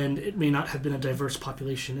 and it may not have been a diverse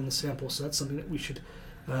population in the sample. So that's something that we should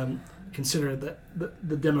consider the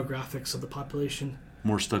demographics of the population.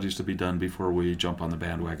 More studies to be done before we jump on the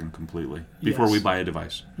bandwagon completely. Before we buy a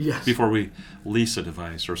device. Yes. Before we lease a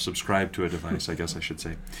device or subscribe to a device, I guess I should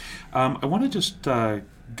say. I want to just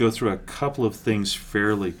go through a couple of things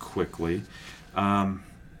fairly quickly.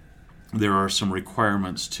 There are some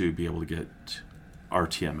requirements to be able to get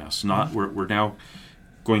RTMS. We're now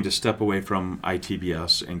going to step away from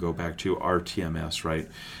ITBS and go back to RTMS, right?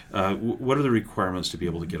 What are the requirements to be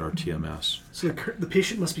able to get RTMS? So the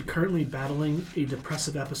patient must be currently battling a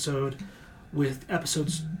depressive episode with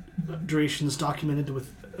episodes durations documented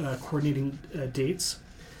with coordinating dates.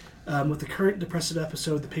 With the current depressive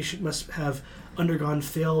episode, the patient must have undergone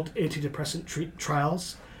failed antidepressant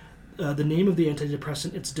trials. The name of the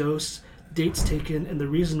antidepressant, its dose, dates taken, and the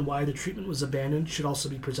reason why the treatment was abandoned should also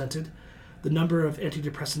be presented. The number of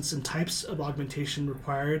antidepressants and types of augmentation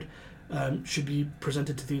required should be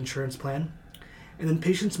presented to the insurance plan. And then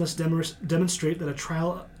patients must demonstrate that a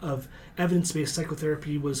trial of evidence-based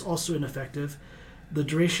psychotherapy was also ineffective. The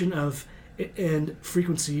duration of and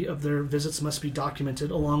frequency of their visits must be documented,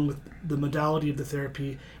 along with the modality of the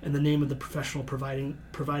therapy and the name of the professional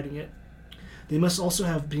providing it. They must also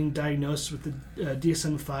have been diagnosed with the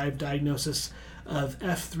DSM-5 diagnosis of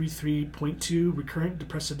F33.2, recurrent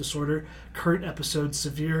depressive disorder, current episode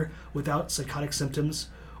severe without psychotic symptoms,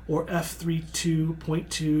 or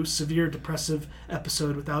F32.2, severe depressive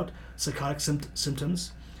episode without psychotic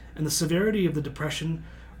symptoms. And the severity of the depression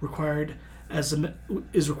is required as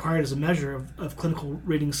a measure of clinical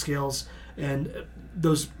rating scales, and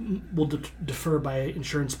those will differ by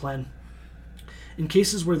insurance plan. In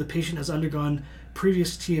cases where the patient has undergone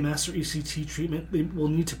previous TMS or ECT treatment, they will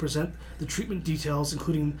need to present the treatment details,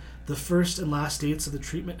 including the first and last dates of the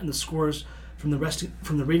treatment and the scores from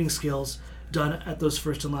the rating scales done at those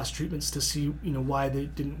first and last treatments to see why they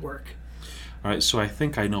didn't work. All right, so I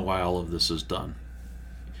think I know why all of this is done.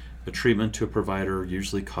 A treatment to a provider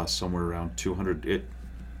usually costs somewhere around $200.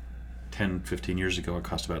 10, 15 years ago, it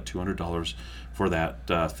cost about $200 for that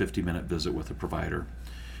 50-minute visit with a provider.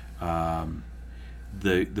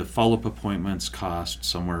 The follow-up appointments cost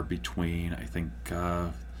somewhere between, I think,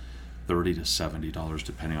 $30 to $70,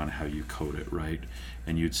 depending on how you code it, right?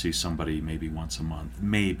 And you'd see somebody maybe once a month,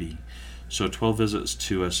 maybe. So 12 visits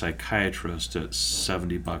to a psychiatrist at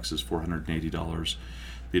 $70 is $480.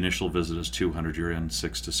 The initial visit is $200. You're in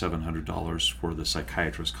 $600 to $700 for the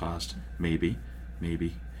psychiatrist cost, maybe.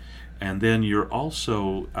 And then you're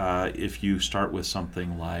also, if you start with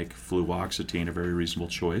something like fluoxetine, a very reasonable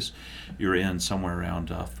choice, you're in somewhere around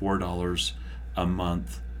 $4 a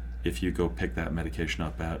month if you go pick that medication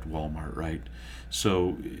up at Walmart, right?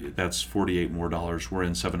 So that's $48 more. We're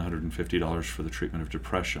in $750 for the treatment of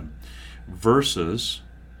depression. Versus,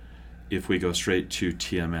 if we go straight to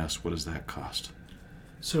TMS, what does that cost?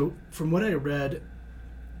 So from what I read,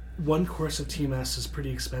 one course of TMS is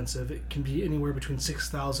pretty expensive. It can be anywhere between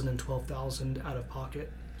 $6,000 and $12,000 out of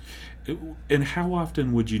pocket. And how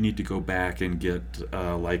often would you need to go back and get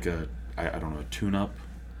like a tune-up?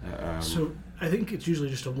 So I think it's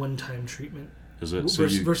usually just a one-time treatment. Is it?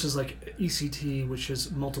 Versus like ECT, which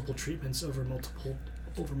is multiple treatments over multiple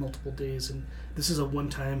days, and this is a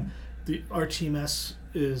one-time. The RTMS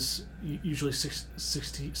is usually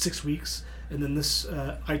 6 weeks, and then this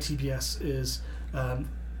ITBS is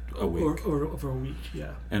a week. Or over a week,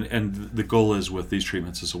 yeah. And the goal is with these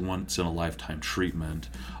treatments is a once-in-a-lifetime treatment.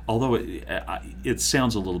 Although it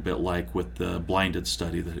sounds a little bit like with the blinded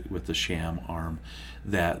study with the sham arm,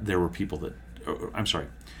 that there were people that,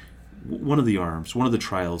 one of the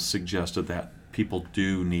trials suggested that people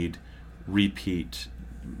do need repeat,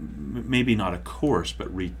 maybe not a course,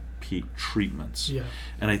 but repeat treatments. Yeah.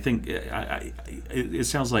 And I think it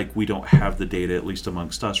sounds like we don't have the data, at least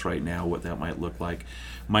amongst us right now, what that might look like.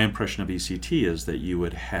 My impression of ECT is that you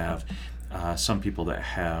would have some people that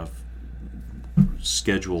have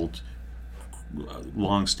scheduled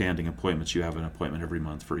long-standing appointments. You have an appointment every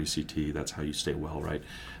month for ECT. That's how you stay well, right?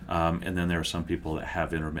 And then there are some people that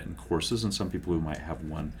have intermittent courses, and some people who might have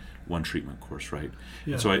one treatment course, right?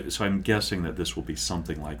 Yeah. So I'm guessing that this will be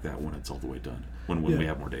something like that when it's all the way done, when we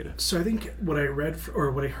have more data. So I think what I read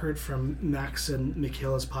or what I heard from Max and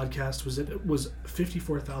Michaela's podcast was that it was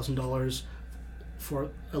 $54,000 for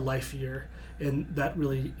a life year, and that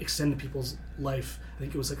really extended people's life. I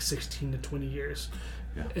think it was like 16 to 20 years.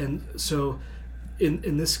 Yeah. And so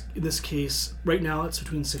in this case, right now it's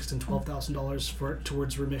between $6,000 and $12,000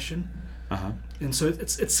 towards remission. Uh-huh. And so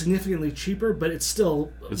it's significantly cheaper, but it's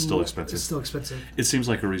still expensive. It's still expensive. It seems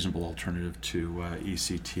like a reasonable alternative to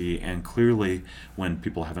ECT, and clearly, when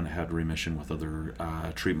people haven't had remission with other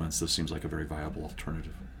treatments, this seems like a very viable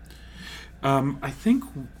alternative. I think,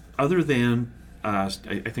 other than I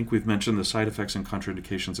think we've mentioned the side effects and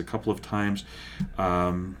contraindications a couple of times.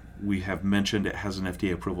 We have mentioned it has an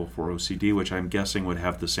FDA approval for OCD, which I'm guessing would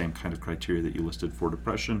have the same kind of criteria that you listed for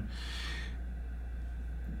depression.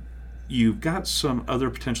 You've got some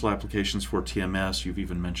other potential applications for TMS. You've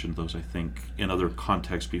even mentioned those, I think, in other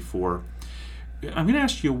contexts before. I'm going to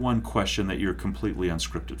ask you one question that you're completely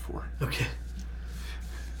unscripted for. Okay.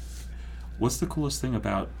 What's the coolest thing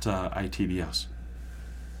about ITBS?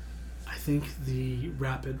 I think the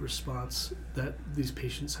rapid response that these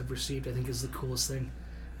patients have received, I think, is the coolest thing.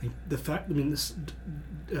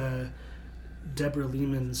 Deborah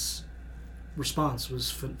Lehman's response was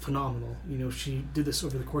phenomenal. She did this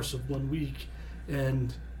over the course of 1 week,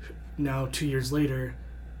 and now 2 years later,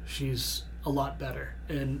 she's a lot better.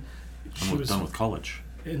 And she was done with college.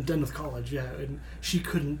 And done with college, yeah. And she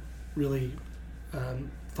couldn't really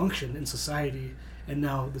function in society, and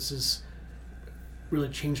now this has really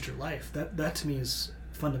changed her life. That to me is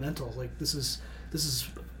fundamental. Like this is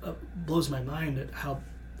blows my mind at how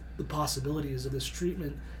the possibilities of this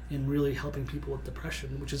treatment in really helping people with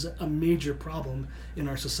depression, which is a major problem in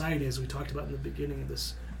our society, as we talked about in the beginning of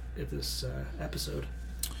this episode.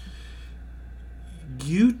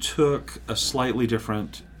 You took a slightly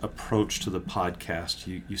different approach to the podcast.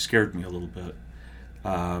 You scared me a little bit.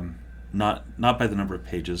 Not by the number of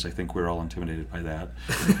pages. I think we're all intimidated by that.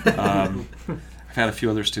 I've had a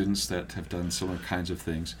few other students that have done similar kinds of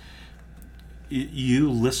things.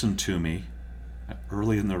 You listened to me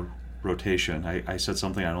early in the rotation. I said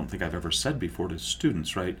something I don't think I've ever said before to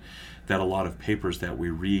students, right? That a lot of papers that we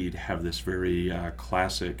read have this very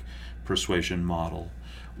classic persuasion model.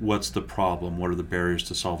 What's the problem? What are the barriers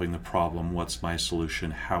to solving the problem? What's my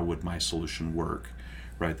solution? How would my solution work?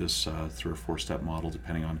 Right, this 3 or 4 step model,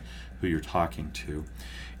 depending on who you're talking to.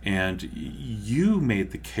 And you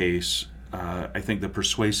made the case, I think the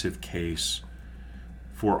persuasive case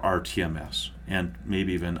for RTMS, and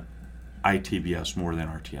maybe even ITBS more than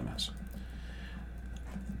RTMS.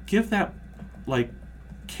 Give that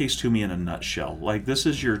case to me in a nutshell. This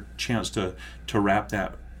is your chance to wrap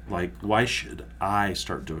that. Why should I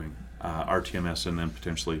start doing RTMS and then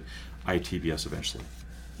potentially ITBS eventually?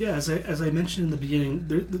 Yeah, as I mentioned in the beginning,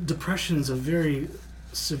 the depression is a very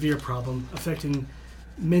severe problem affecting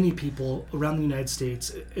many people around the United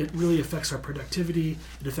States. It really affects our productivity.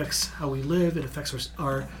 It affects how we live. It affects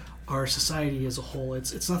our society as a whole.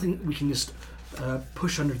 It's nothing we can just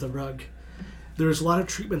push under the rug. There's a lot of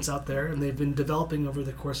treatments out there, and they've been developing over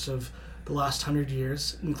the course of the last 100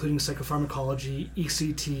 years, including psychopharmacology,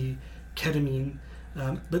 ECT, ketamine.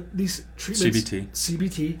 But these treatments...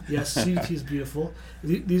 CBT, yes, CBT is beautiful.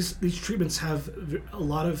 These treatments have a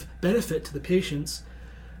lot of benefit to the patients,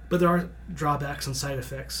 but there are drawbacks and side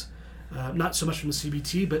effects. Not so much from the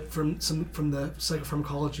CBT, but from the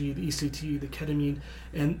psychopharmacology, the ECT, the ketamine,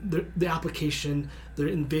 and the application, their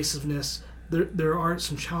invasiveness. There are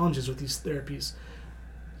some challenges with these therapies.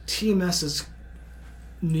 TMS is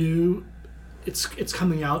new. It's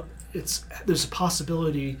coming out. There's a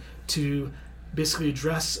possibility to basically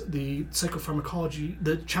address the psychopharmacology,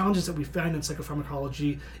 the challenges that we find in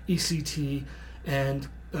psychopharmacology, ECT, and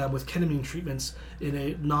with ketamine treatments in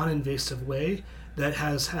a non-invasive way that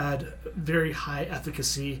has had very high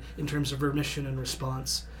efficacy in terms of remission and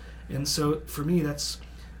response. And so for me, that's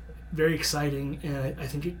very exciting, and I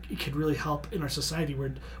think it could really help in our society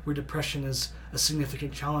where depression is a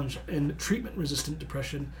significant challenge, and treatment-resistant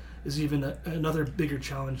depression is even another bigger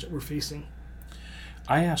challenge that we're facing.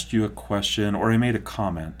 I asked you a question, or I made a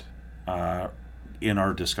comment in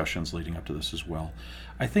our discussions leading up to this as well.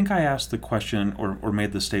 I think I asked the question or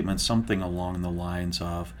made the statement something along the lines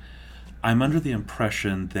of, I'm under the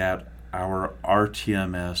impression that our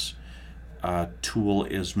RTMS tool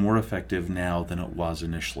is more effective now than it was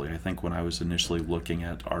initially. I think when I was initially looking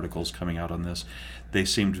at articles coming out on this, they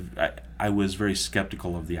seemed, I was very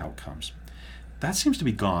skeptical of the outcomes. That seems to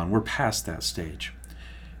be gone. We're past that stage.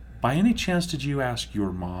 By any chance, did you ask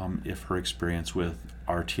your mom if her experience with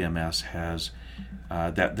RTMS has,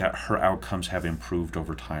 that her outcomes have improved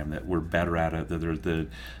over time, that we're better at it, that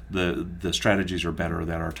the strategies are better,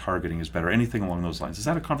 that our targeting is better, anything along those lines? Is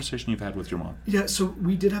that a conversation you've had with your mom? Yeah, so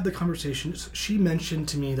we did have the conversation. She mentioned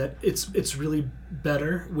to me that it's really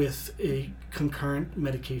better with a concurrent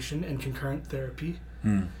medication and concurrent therapy.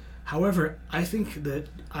 However, I think that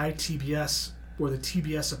ITBS or the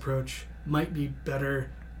TBS approach might be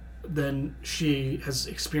better than she has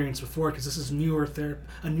experienced before, because this is a newer approach.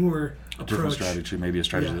 Different strategy, maybe a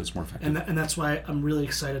strategy that's more effective. And that's why I'm really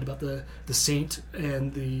excited about the SAINT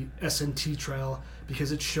and the SNT trial,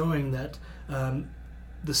 because it's showing that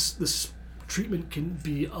this treatment could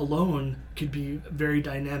be very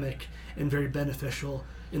dynamic and very beneficial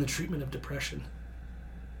in the treatment of depression.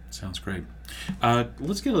 Sounds great. I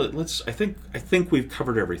think we've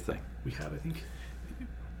covered everything. We have, I think.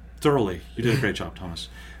 Thoroughly. You did a great job, Thomas.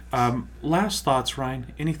 Last thoughts,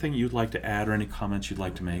 Ryan? Anything you'd like to add or any comments you'd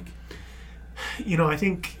like to make? I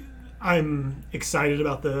think I'm excited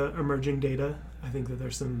about the emerging data. I think that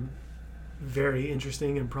there's some very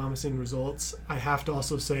interesting and promising results. I have to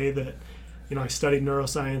also say that, I studied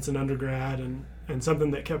neuroscience in undergrad, and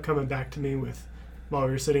something that kept coming back to me while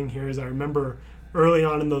we were sitting here is I remember early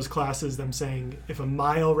on in those classes them saying, if a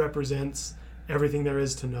mile represents everything there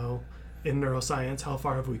is to know in neuroscience, how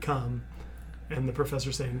far have we come? And the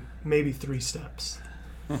professor saying, maybe 3 steps.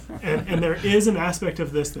 and there is an aspect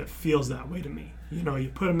of this that feels that way to me.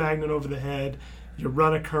 You put a magnet over the head, you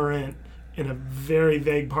run a current in a very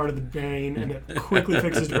vague part of the brain, and it quickly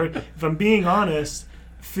fixes depression. If I'm being honest,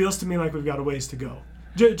 it feels to me like we've got a ways to go.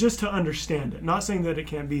 Just to understand it. Not saying that it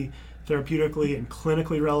can't be therapeutically and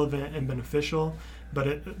clinically relevant and beneficial,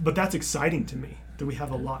 but that's exciting to me, that we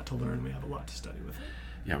have a lot to learn, we have a lot to study with it.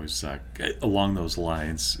 Yeah, it was along those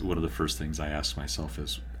lines. One of the first things I asked myself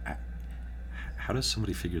is, how does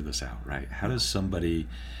somebody figure this out, right? How does somebody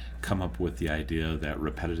come up with the idea that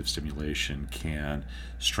repetitive stimulation can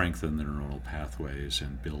strengthen the neuronal pathways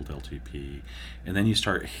and build LTP? And then you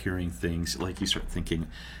start hearing things, like you start thinking,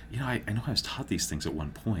 I know I was taught these things at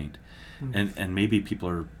one point, and maybe people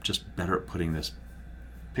are just better at putting this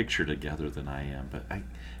picture together than I am. But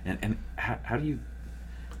how do you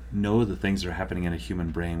know the things that are happening in a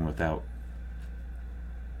human brain without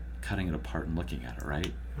cutting it apart and looking at it,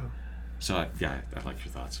 right? Oh. So I like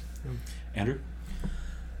your thoughts. Andrew?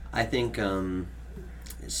 I think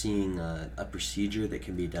seeing a procedure that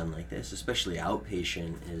can be done like this, especially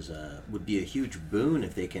outpatient, would be a huge boon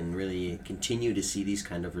if they can really continue to see these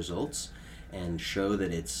kind of results and show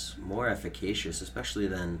that it's more efficacious, especially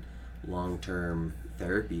than long-term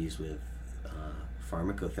therapies with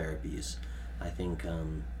pharmacotherapies. I think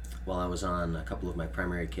while I was on a couple of my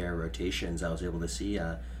primary care rotations, I was able to see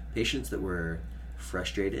patients that were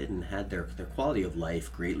frustrated and had their quality of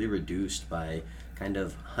life greatly reduced by kind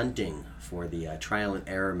of hunting for the trial and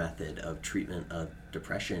error method of treatment of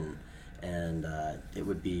depression. And it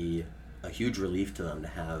would be a huge relief to them to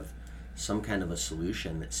have some kind of a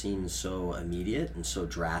solution that seems so immediate and so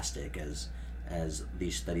drastic as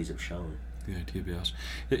these studies have shown. The ITBS.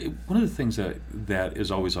 One of the things that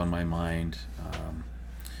is always on my mind,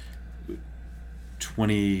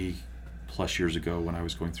 20 plus years ago when I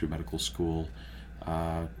was going through medical school,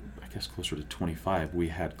 I guess closer to 25, we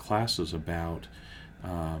had classes about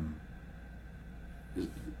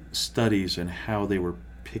studies and how they were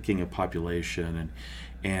picking a population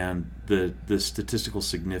and the statistical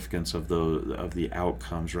significance of the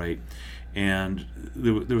outcomes, right? And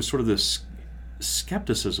there was sort of this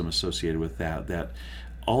skepticism associated with that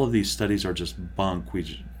all of these studies are just bunk.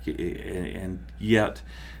 And yet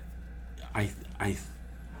I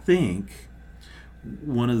think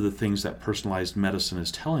one of the things that personalized medicine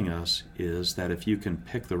is telling us is that if you can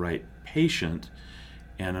pick the right patient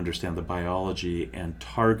and understand the biology and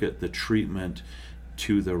target the treatment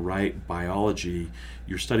to the right biology,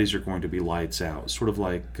 your studies are going to be lights out. Sort of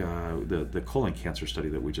like the colon cancer study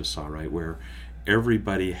that we just saw, right, where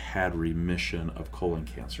everybody had remission of colon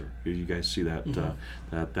cancer. Did you guys see that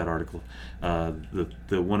that article?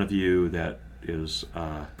 The one of you that is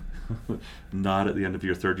not at the end of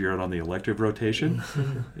your third year on the elective rotation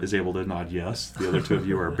is able to nod yes. The other two of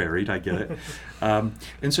you are buried. I get it.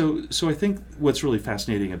 And so I think what's really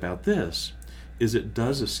fascinating about this is it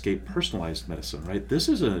does escape personalized medicine, right? This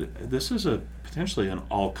is a potentially an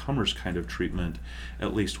all-comers kind of treatment,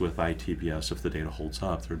 at least with ITBS. If the data holds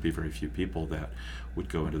up, there would be very few people that would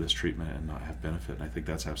go into this treatment and not have benefit. And I think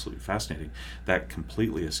that's absolutely fascinating. That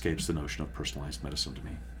completely escapes the notion of personalized medicine to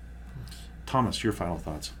me. Thomas, your final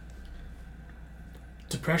thoughts?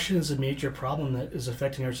 Depression is a major problem that is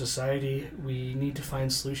affecting our society. We need to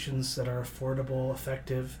find solutions that are affordable,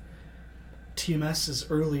 effective. TMS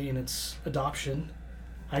is early in its adoption.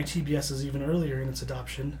 ITBS is even earlier in its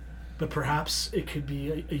adoption, but perhaps it could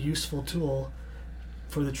be a useful tool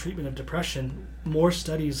for the treatment of depression. More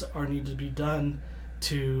studies are needed to be done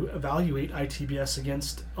to evaluate ITBS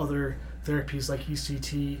against other therapies like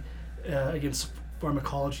ECT, against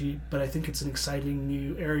pharmacology, but I think it's an exciting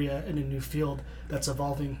new area and a new field that's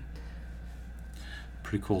evolving.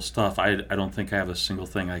 Pretty cool stuff. I don't think I have a single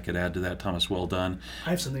thing I could add to that, Thomas. Well done. I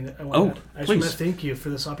have something that I want to add. I just please. want to thank you for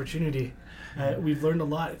this opportunity. We've learned a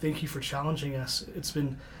lot. Thank you for challenging us. It's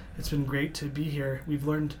been great to be here. We've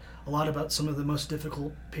learned a lot about some of the most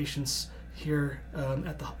difficult patients here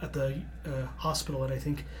at the hospital, and I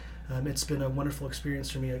think it's been a wonderful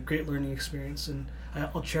experience for me, a great learning experience, and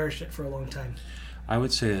I'll cherish it for a long time. I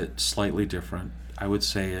would say it slightly different. I would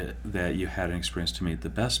say that you had an experience to meet the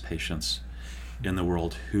best patients in the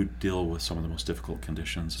world who deal with some of the most difficult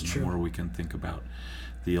conditions, and the more we can think about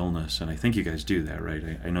the illness, and I think you guys do that, right?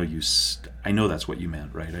 I know I know that's what you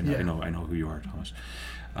meant, right? I know who you are, Thomas.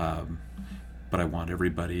 But I want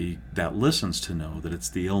everybody that listens to know that it's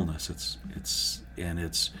the illness. It's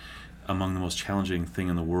among the most challenging thing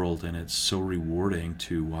in the world, and it's so rewarding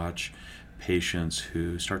to watch patients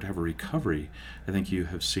who start to have a recovery. I think you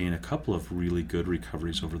have seen a couple of really good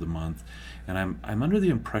recoveries over the month, and I'm under the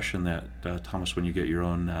impression that Thomas, when you get your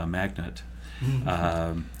own magnet,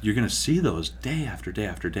 you're going to see those day after day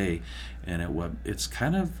after day, and it's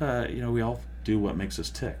kind of we all do what makes us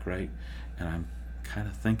tick, right? And I'm kind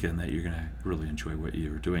of thinking that you're going to really enjoy what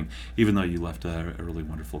you're doing, even though you left a really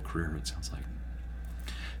wonderful career, it sounds like.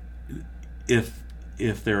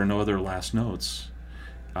 If there are no other last notes,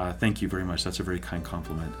 thank you very much. That's a very kind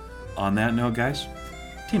compliment. On that note, guys,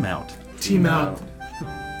 team out. Team out.